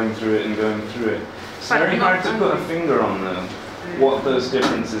it and going through it and going through it. It's very hard to put a finger on though, what those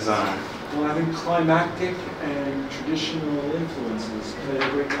differences are. Well, I think climatic and traditional influences play a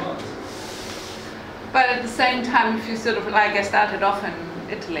great part. But at the same time, if you sort of, like I started off in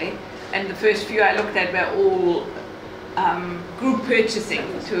Italy, and the first few I looked at were all group purchasing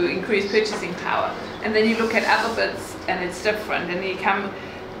to increase purchasing power. And then you look at other bits and it's different, and you come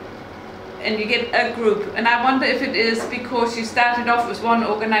and you get a group. And I wonder if it is because you started off with one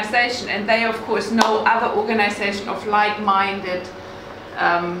organization and they of course know other organization of like-minded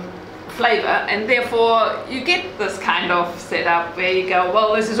flavor, and therefore you get this kind of setup where you go,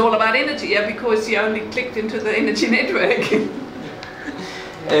 well, this is all about energy, yeah, because you only clicked into the energy network.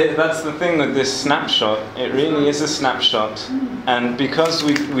 That's the thing with this snapshot. It really is a snapshot, and because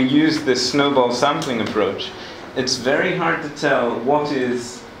we use this snowball sampling approach, it's very hard to tell what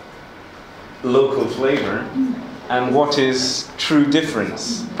is local flavor and what is true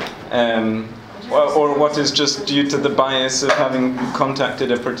difference, or what is just due to the bias of having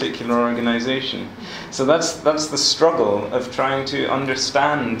contacted a particular organization. So that's the struggle of trying to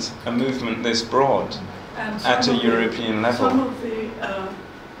understand a movement this broad at a European level. Some of the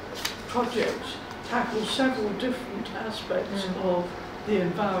projects tackle several different aspects of the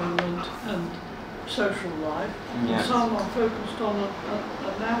environment and social life. Yes. Some are focused on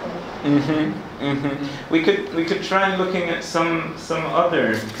a narrow. We could try looking at some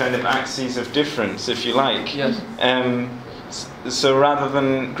other kind of axes of difference, if you like. Yes. So rather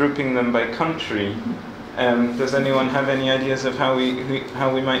than grouping them by country, does anyone have any ideas of how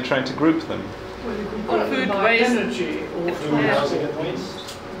we might try to group them? Well, you could group them by energy or housing and waste.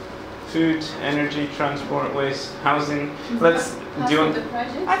 Food, energy, transport, waste, housing. Do you want?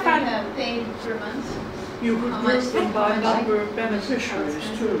 I found paid per month. You could group them by number of beneficiaries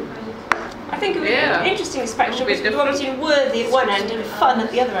too. I think it would be an interesting spectrum because people seem worthy at one end and fun at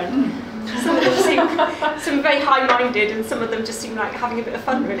the other end. Some of them seem very high-minded, and some of them just seem like having a bit of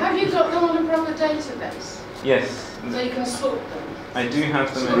fun, really. Have you got them on a proper database? Yes. So you can sort them? I do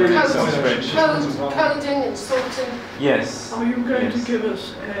have them in an Excel spreadsheet. Coding and sorting? Yes. Are you going to give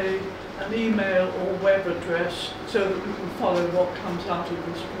us an email or web address so that we can follow what comes out of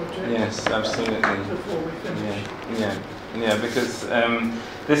this project? Yes, absolutely. Before we finish. Yeah, because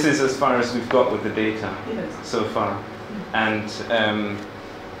this is as far as we've got with the data so far. And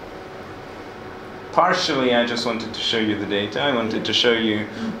partially I just wanted to show you the data. I wanted to show you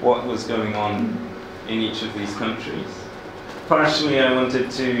what was going on in each of these countries. Partially I wanted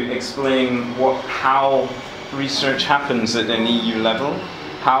to explain how research happens at an EU level,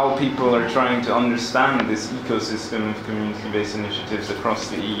 how people are trying to understand this ecosystem of community-based initiatives across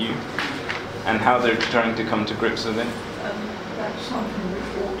the EU, and how they're trying to come to grips with it. That's something which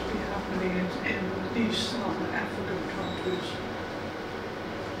ought to be happening in these some African countries.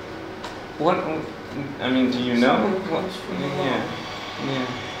 Do you know? Yeah.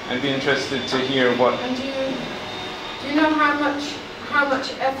 I'd be interested to hear what. And do you know how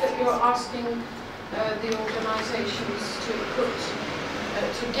much effort you're asking the organisations to put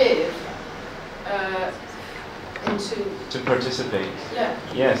to give into to participate? Yeah.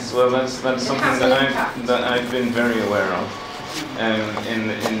 Yes. Well, that's something that I've been very aware of.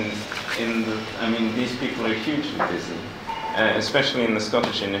 These people are hugely busy, especially in the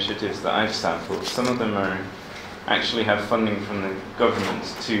Scottish initiatives that I've sampled. Some of them actually have funding from the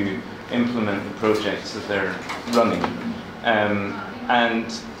government to implement the projects that they're running,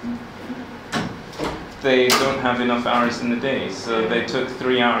 and they don't have enough hours in the day, so they took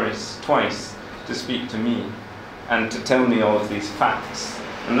 3 hours twice to speak to me and to tell me all of these facts,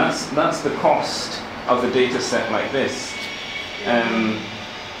 and that's the cost of a data set like this.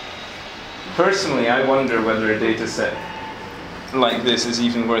 Personally, I wonder whether a data set like this is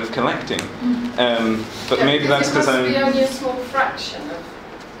even worth collecting, but maybe that's because I'm... It must be only a small fraction of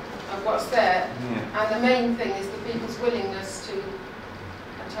what's there, and the main thing is the people's willingness to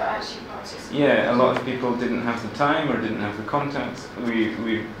actually participate. Yeah, a lot of people didn't have the time or didn't have the contacts.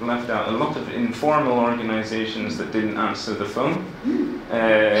 We left out a lot of informal organisations that didn't answer the phone.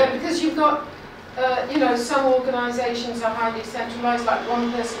 Yeah, because you've got, some organisations are highly centralised, like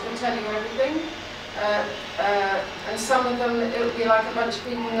one person can tell you everything. And some of them, it would be like a bunch of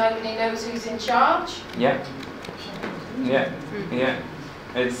people, nobody knows who's in charge. Yeah.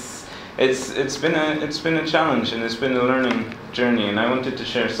 It's been a challenge, and it's been a learning journey, and I wanted to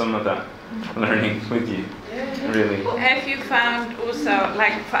share some of that learning with you. Really. Have you found also,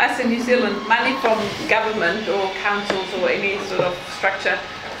 like for us in New Zealand, money from government or councils or any sort of structure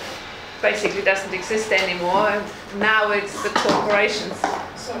basically doesn't exist anymore? Now it's the corporations.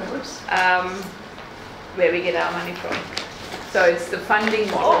 Where we get our money from. So it's the funding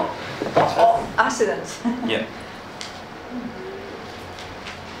model. Accidents. Yeah.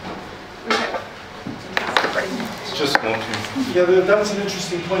 It's just water. Yeah, that's an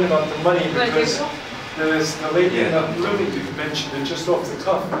interesting point about the money, because there's the lady in that building you mentioned it just off the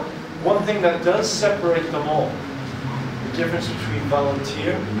cuff. One thing that does separate them all, the difference between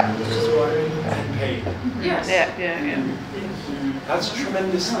volunteer and paid. Yes. Yeah. That's a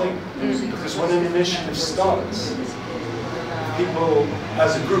tremendous thing, because when an initiative starts, people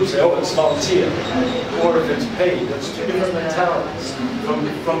as a group say, oh, it's volunteer, or if it's paid. That's two different mentalities from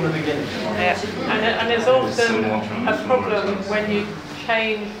the beginning. Yeah, and there's often a problem when you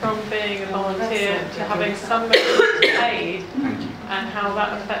change from being a volunteer to having somebody who's paid, and how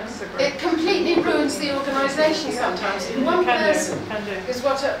that affects the group. It completely ruins the organisation sometimes. One person, because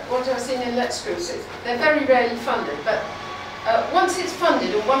what I've seen in Let's Groups, they're very rarely funded, but once it's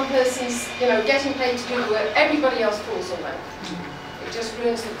funded or one person's, getting paid to do the work, everybody else falls away. It just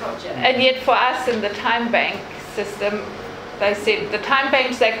ruins the project. And yet for us in the time bank system, they said the time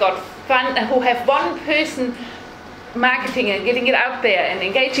banks that got fund, who have one person marketing and getting it out there and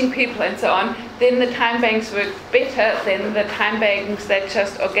engaging people and so on, then the time banks work better than the time banks that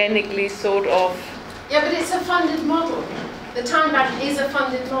just organically sort of... Yeah, but it's a funded model. The time bank is a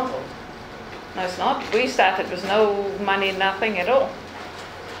funded model. No, it's not. We started with no money, nothing at all.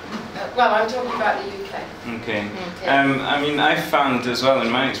 Well, I'm talking about the UK. Okay. Yeah. I mean, I found as well in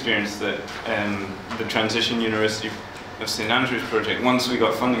my experience that the Transition University of St Andrews project, once we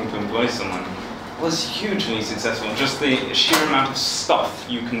got funding to employ someone, was hugely successful. Just the sheer amount of stuff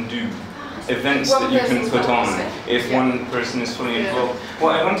you can do, events that you can put on if one person is fully involved.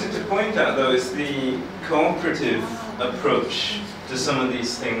 What I wanted to point out though is the cooperative approach to some of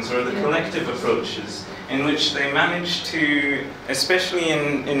these things, or the collective approaches, in which they manage to, especially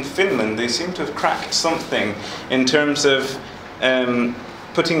in Finland, they seem to have cracked something in terms of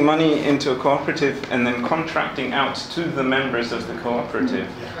putting money into a cooperative and then contracting out to the members of the cooperative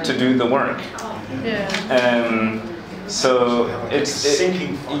to do the work. So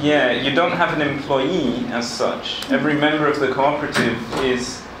you don't have an employee as such. Every member of the cooperative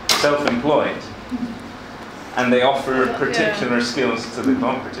is self-employed, and they offer particular skills to the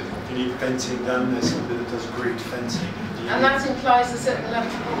cooperative. You need fencing down there, somebody that does great fencing. And that implies a certain level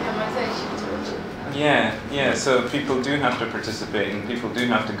of organisation to it. Yeah, so people do have to participate and people do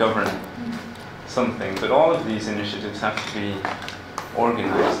have to govern something, but all of these initiatives have to be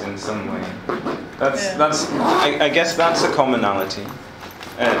organised in some way. I guess that's a commonality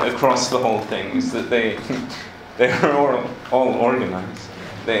across the whole thing, is that they are all organised.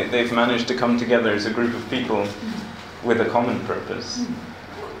 They've managed to come together as a group of people with a common purpose.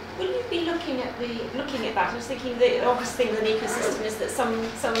 Will you be looking at that? I was thinking the obvious thing in an ecosystem is that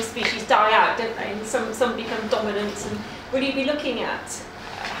some species die out, don't they? And some become dominant. And will you be looking at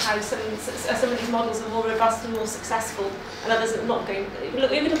how some of these models are more robust and more successful, and others are not going? We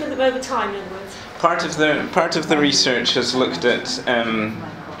look at them over time, in other words. Part of the research has looked at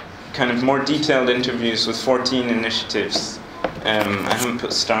kind of more detailed interviews with 14 initiatives. I haven't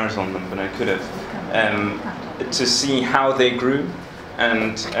put stars on them, but I could have, to see how they grew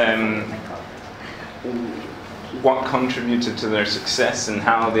and what contributed to their success and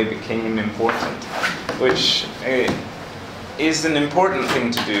how they became important, which is an important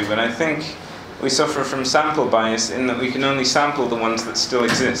thing to do, but I think we suffer from sample bias in that we can only sample the ones that still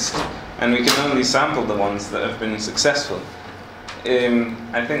exist, and we can only sample the ones that have been successful.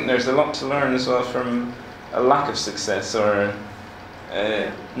 I think there's a lot to learn as well from a lack of success or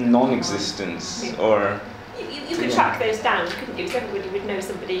non-existence, or... You could track those down, couldn't you? Because everybody would know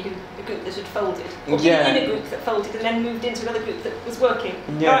somebody a group that had folded, or yeah. in a group that folded and then moved into another group that was working.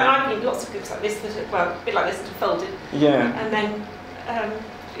 Yeah. I've been in lots of groups like this that have, well, a bit like this, that have folded. Yeah. And then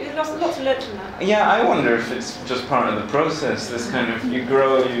lots to learn from that. Yeah, I wonder if it's just part of the process. This kind of you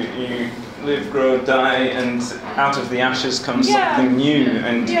grow, you live, grow, die, and out of the ashes comes something new,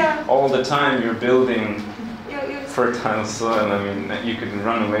 and all the time you're building fertile soil. I mean, you could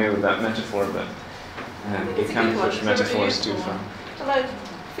run away with that metaphor, but you can't push metaphors too far. Although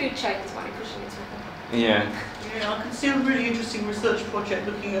food chains might be pushing it too far. Yeah. Yeah, I can see a really interesting research project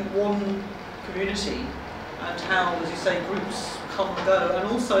looking at one community and how, as you say, groups come and go, and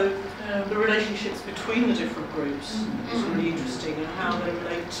also the relationships between the different groups is really interesting, and how they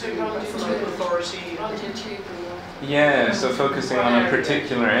relate to the local authority. Yeah, so focusing on a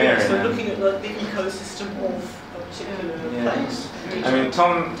particular area. Yeah, so looking at the ecosystem of a particular place. I mean,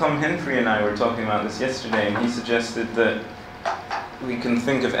 Tom Henfrey and I were talking about this yesterday, and he suggested that we can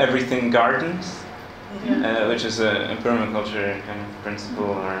think of everything gardens, which is a permaculture kind of principle,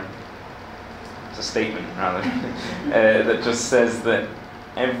 or it's a statement rather, that just says that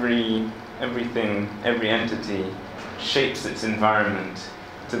every entity shapes its environment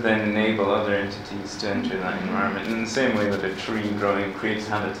to then enable other entities to enter that environment, in the same way that a tree growing creates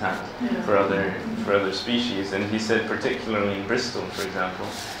habitat for other species. And he said, particularly in Bristol, for example,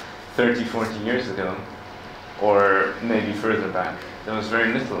 30, 40 years ago, or maybe further back, there was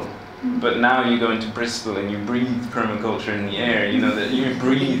very little. But now you go into Bristol and you breathe permaculture in the air, you know, that you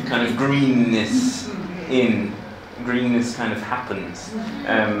breathe kind of greenness in. Greenness kind of happens.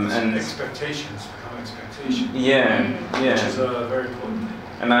 And expectations become expectations. Yeah. Which is a very important thing.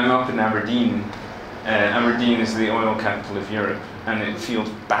 And I'm up in Aberdeen. Aberdeen is the oil capital of Europe, and it feels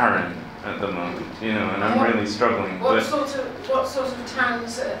barren at the moment, you know, and I'm really struggling. What sort of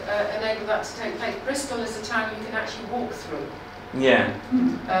towns enable that to take place? Bristol is a town you can actually walk through. Yeah.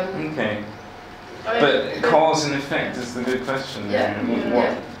 Okay. But cause and effect is the good question there.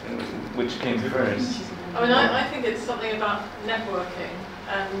 Which came first? I mean, I think it's something about networking,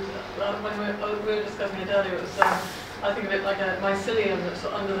 and when we were discussing it earlier, it was, I think of it like a mycelium that's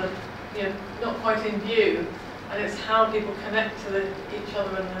under the, not quite in view, and it's how people connect to each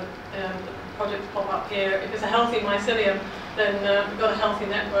other, and the projects pop up here. If it's a healthy mycelium, then we've got a healthy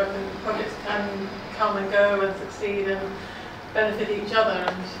network, and projects can come and go and succeed and benefit each other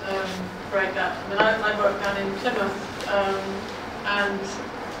and break that. I mean, I work down in Plymouth, and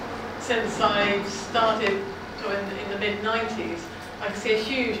since I've started in the mid-90s, I can see a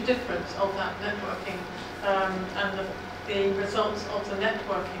huge difference of that networking and the results of the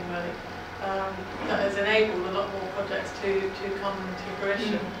networking really that has enabled a lot more projects to come to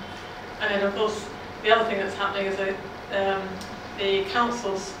fruition. And then of course the other thing that's happening is that the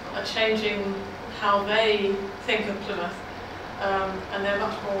councils are changing how they think of Plymouth, and they're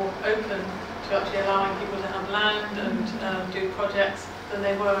much more open to actually allowing people to have land and do projects than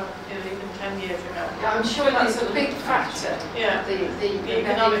they were even 10 years ago. Yeah, I'm sure that's a big factor. Yeah, the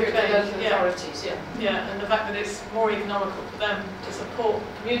economic behaviour of the local authorities. Yeah, and the fact that it's more economical for them to support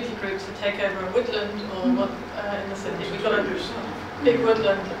community groups to take over a woodland or what in the city. We've got a big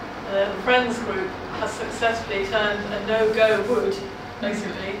woodland. The Friends group has successfully turned a no-go wood,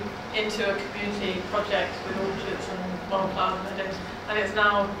 basically, into a community project with orchards and wildflower meadows, and it's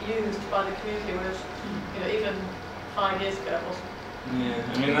now used by the community, whereas even 5 years ago it wasn't.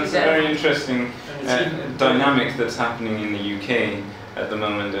 Yeah, I mean that's a very interesting dynamic that's happening in the UK at the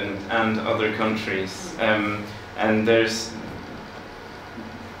moment and other countries. And there's,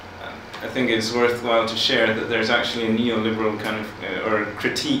 I think it's worthwhile to share that there's actually a neoliberal kind of, or a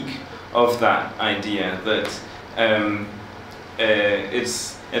critique of that idea that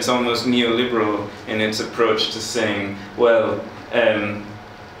it's almost neoliberal in its approach to saying, well,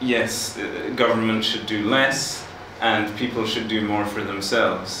 yes, government should do less, and people should do more for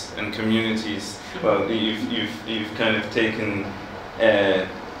themselves, and communities. Well, you've kind of taken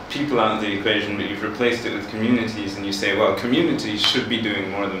people out of the equation, but you've replaced it with communities, and you say, well, communities should be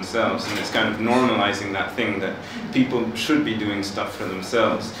doing more themselves, and it's kind of normalizing that thing that people should be doing stuff for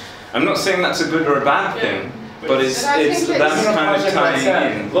themselves. I'm not saying that's a good or a bad thing, but it's that's kind of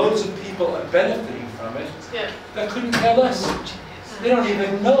tying in. Loads of people are benefiting from it that couldn't care less. They don't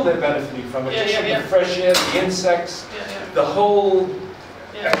even know they're benefiting from it. Just from the fresh air, the insects, the whole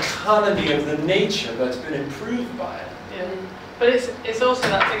economy of the nature that's been improved by it. But it's also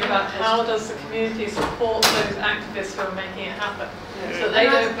that thing about how does the community support those activists who are making it happen, so they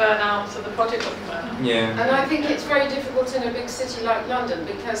don't burn out, so the project doesn't burn out. And I think it's very difficult in a big city like London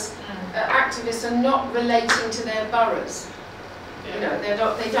because activists are not relating to their boroughs. They're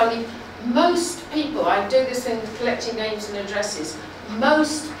not. They don't even. Most people, I do this in collecting names and addresses,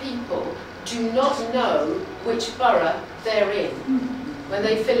 most people do not know which borough they're in. When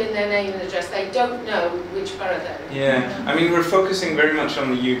they fill in their name and address, they don't know which borough they're in. Yeah, I mean, we're focusing very much on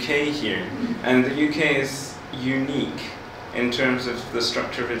the UK here, and the UK is unique in terms of the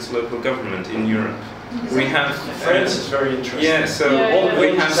structure of its local government in Europe. We have... France is very interesting. Yeah, so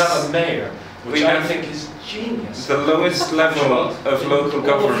we have a mayor, which I think is genius. The lowest level of local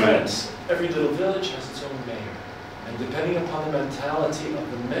government. Every little village has its own mayor, and depending upon the mentality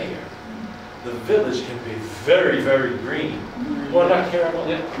of the mayor, the village can be very, very green, or not care at all.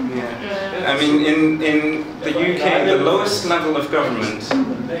 I mean, in the UK, the lowest level of government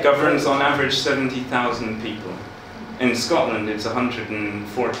governs on average 70,000 people. In Scotland, it's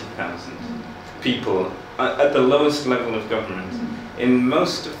 140,000 people at the lowest level of government. In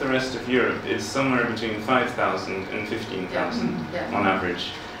most of the rest of Europe, it's somewhere between 5,000 and 15,000 on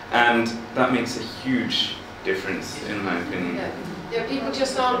average. And that makes a huge difference, in my opinion. Yeah, people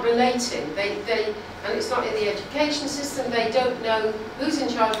just aren't relating. And it's not in the education system. They don't know who's in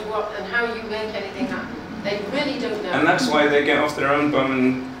charge of what and how you make anything happen. They really don't know. And that's why they get off their own bum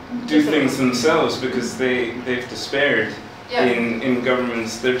and do things themselves, because they've despaired in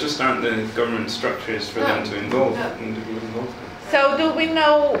governments. There just aren't the government structures for them to involve. So do we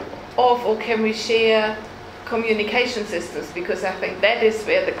know of, or can we share communication systems? Because I think that is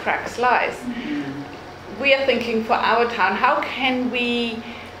where the cracks lies. We are thinking for our town, how can we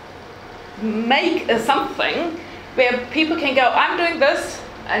make something where people can go, I'm doing this,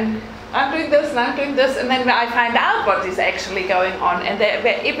 and I'm doing this, and I'm doing this, and then I find out what is actually going on, and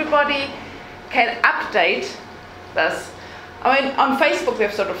where everybody can update this. I mean, on Facebook we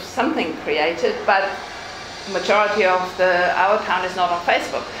have sort of something created, but the majority of our town is not on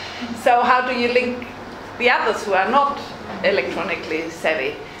Facebook. So how do you link the others who are not electronically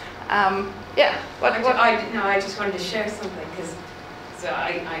savvy? I just wanted to share something, because So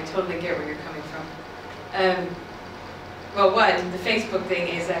I totally get where you're coming from. Well, one, the Facebook thing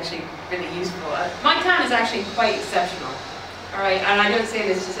is actually really useful. My town is actually quite exceptional. All right, and I don't say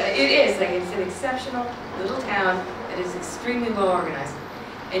this to say, it is, like, it's an exceptional little town that is extremely well organized.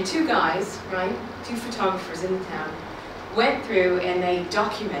 And two guys, right, two photographers in the town, went through and they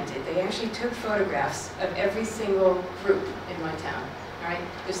documented, they actually took photographs of every single group in my town, all right?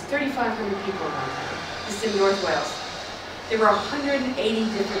 There's 3,500 people in my town. This is in North Wales. There were 180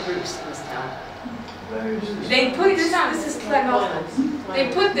 different groups in this town. They put this out, this is Glenolphin.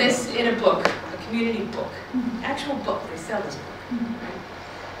 They put this in a book, a community book, actual book, they sell this book, right?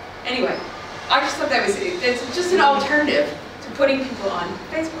 Anyway, I just thought that was, it's just an alternative to putting people on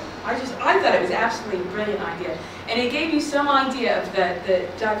Facebook. I thought it was absolutely a brilliant idea. And it gave you some idea of the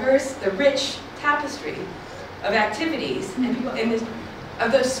diverse, the rich tapestry of activities and people in this,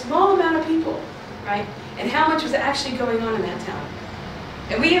 of the small amount of people, right? And how much was actually going on in that town.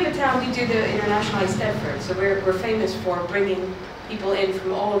 And we have a town, we do the International Eisteddfod, so we're famous for bringing people in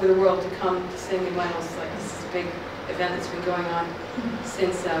from all over the world to come to sing in Wales. Like, this is a big event that's been going on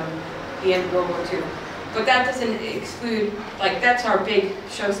since the end of World War II. But that doesn't exclude, like, that's our big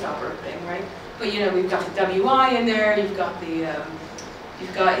showstopper thing, right? But you know, we've got the WI in there, you've got the,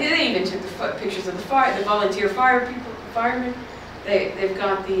 they even took the pictures of the volunteer firemen. They've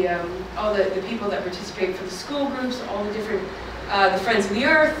got the, all the people that participate for the school groups, all the different, the Friends of the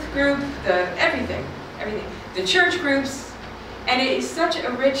Earth group, everything. The church groups, and it is such a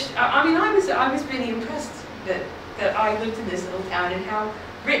rich, I mean, I was really impressed that I lived in this little town and how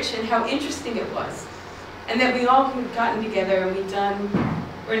rich and how interesting it was. And that we all gotten together and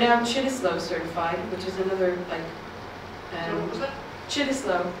we're now Chittislow certified, which is another, like,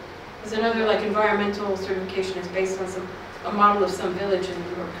 Chittislow is another, like, environmental certification. It's based on a model of some village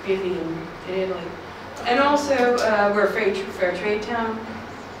or community in Italy. And also, we're a fair trade town.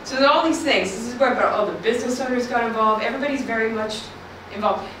 So there's all these things. This is where all the business owners got involved. Everybody's very much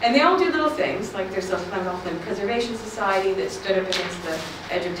involved. And they all do little things, like there's the Glenolphin Preservation Society that stood up against the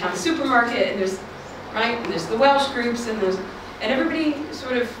edge of town supermarket, and there's, right, and there's the Welsh groups, and everybody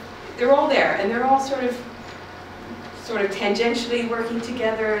sort of, they're all there, and they're all sort of tangentially working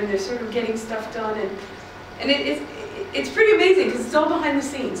together, and they're sort of getting stuff done, and it's pretty amazing, because it's all behind the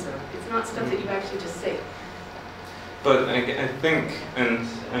scenes, though. It's not stuff that you actually just see. But I think, and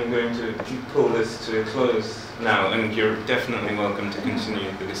I'm going to pull this to a close now, and you're definitely welcome to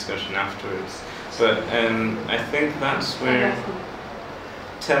continue the discussion afterwards. But I think that's where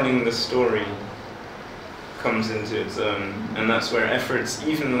telling the story comes into its own, and that's where efforts,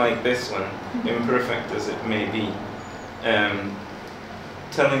 even like this one, imperfect as it may be,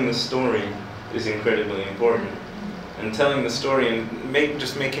 telling the story is incredibly important. And telling the story and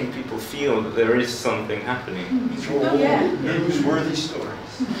just making people feel that there is something happening. These are all newsworthy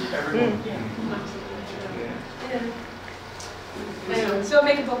stories. Everyone. Anyway, so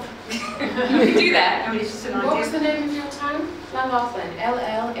make a book. You can do that. I mean, it's just an idea. What was the name of your town? Glenolphin.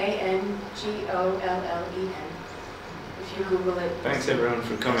 L-L-A-N-G-O-L-L-E-N. If you Google it. Thanks everyone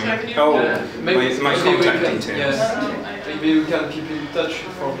for coming. My contact details. Yes. Maybe we can keep in touch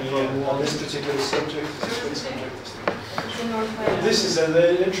for on this particular subject. This is an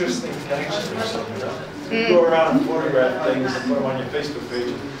interesting connection or something. You go around and photograph things and put them on your Facebook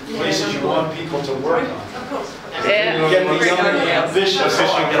page, places you want people to work on. Yeah. Get the young and ambitious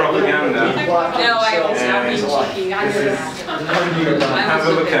official propaganda. No, I was not being cheeky. I never have a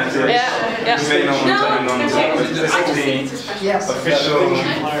look at it. You may not want to hang on to it, but this is the official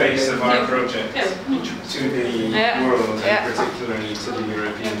face of our project to the world, and particularly to the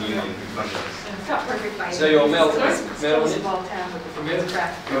European Union who funded us. So your mail address?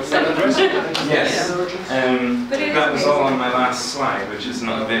 Yes. That was all on my last slide, which is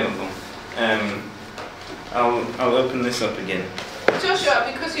not available. I'll open this up again. Joshua,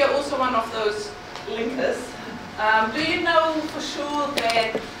 because you're also one of those linkers, do you know for sure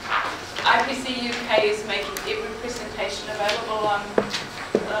that IPCUK is making every presentation available on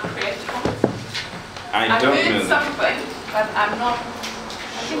Creative Commons? I don't know. I've heard something, but I'm not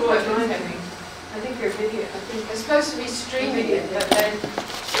sure if it's happening. I think they're video. I think they're supposed to be streaming it, but then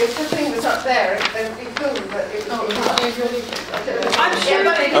if the thing was up there, it would be filmed, but it would be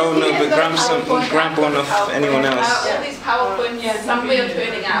Oh no, but grab one of anyone else. All these PowerPoints, some we are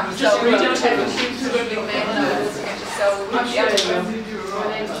turning out, so we don't have to keep scribbling their notes. So we might be able to. I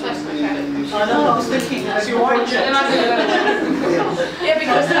know, I was thinking, as your project. Yeah,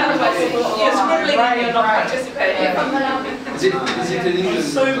 because otherwise you're scribbling and you're not participating. Is it in England?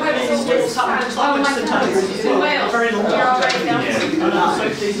 So it's happened like Western times. It's in Wales. Very long time. And I'm so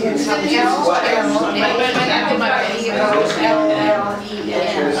pleased it's happened.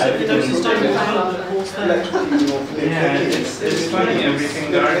 Yeah, it's funny,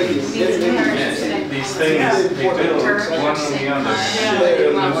 everything gardens. These things, they build one on the other. They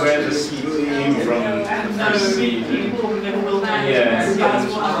don't know where the seed came from, the first seed. Yeah,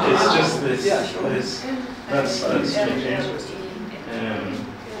 it's just this that's interesting.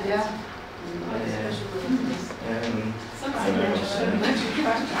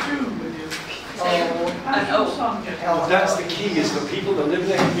 That's the key, is for people to live in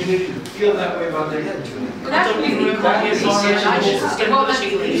that community to feel that way about their head. That's really cool. I'm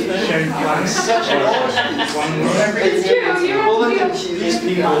such an It's true, you have to these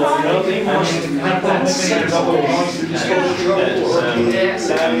people, you know, they have that sense of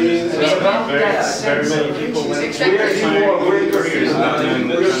very many people went through their careers not knowing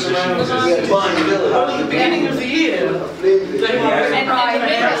the transition. At the beginning of the year, they were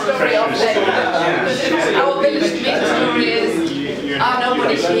Our village main story is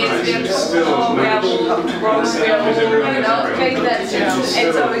nobody hears them.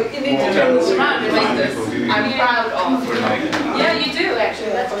 And so you need to turn this around and make this. I'm proud of. Yeah, you do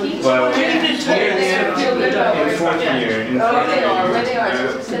actually. That's key. Well, in fourth year,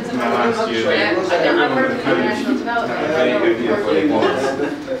 my last year, I'm working with international development. a vague idea of what it was,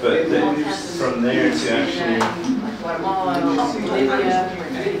 but then from there to actually,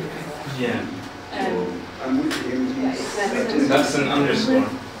 yeah. That's an underscore.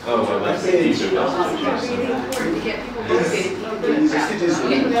 Oh, well, that's the teacher. It's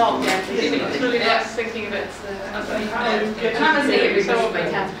really nice thinking of it as And I'm saying every so my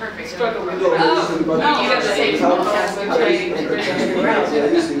town's perfect. struggle with You have the same podcast,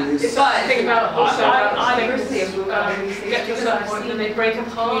 But think about also get to a certain point and they break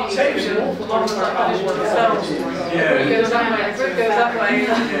apart. So it's an awful lot of themselves. Yeah. It goes that way, it goes that way.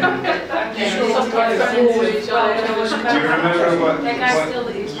 Sometimes they're all with each other. Do you remember what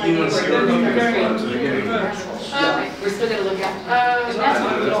you and Stuart were at the beginning? We're still going to look at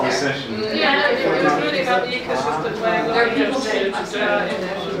The recession. Yeah, it was really about the ecosystem where we have to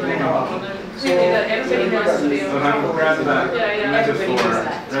So how to grab that metaphor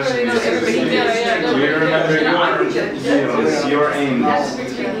resonates. Do you remember your yields, your aims?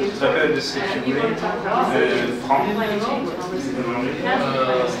 So I description do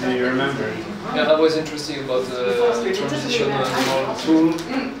you remember? Yeah, I was interested about the transition and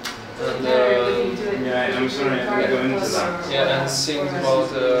yeah, I'm sorry, I didn't go into that. yeah, and think about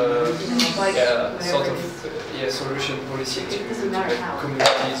sort of solution policy to make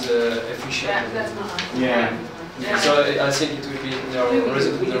communities efficient. Yeah. So I think it will be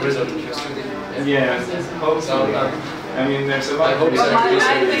the result of your study. Yeah. Hopefully. I mean, there's a lot of research.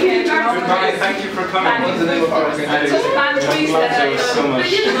 Goodbye, thank you for coming. I'm glad there was so much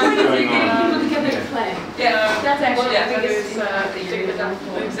going on. Yeah, that's actually the biggest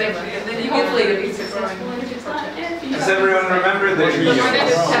exactly. And then hopefully it'll be successful. Does everyone remember the yield?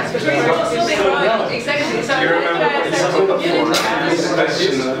 Exactly. So do you remember what you spoke for? This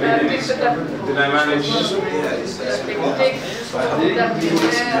question at the beginning. Did I manage? Okay.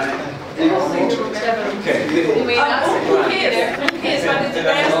 who cares? Who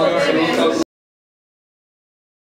cares?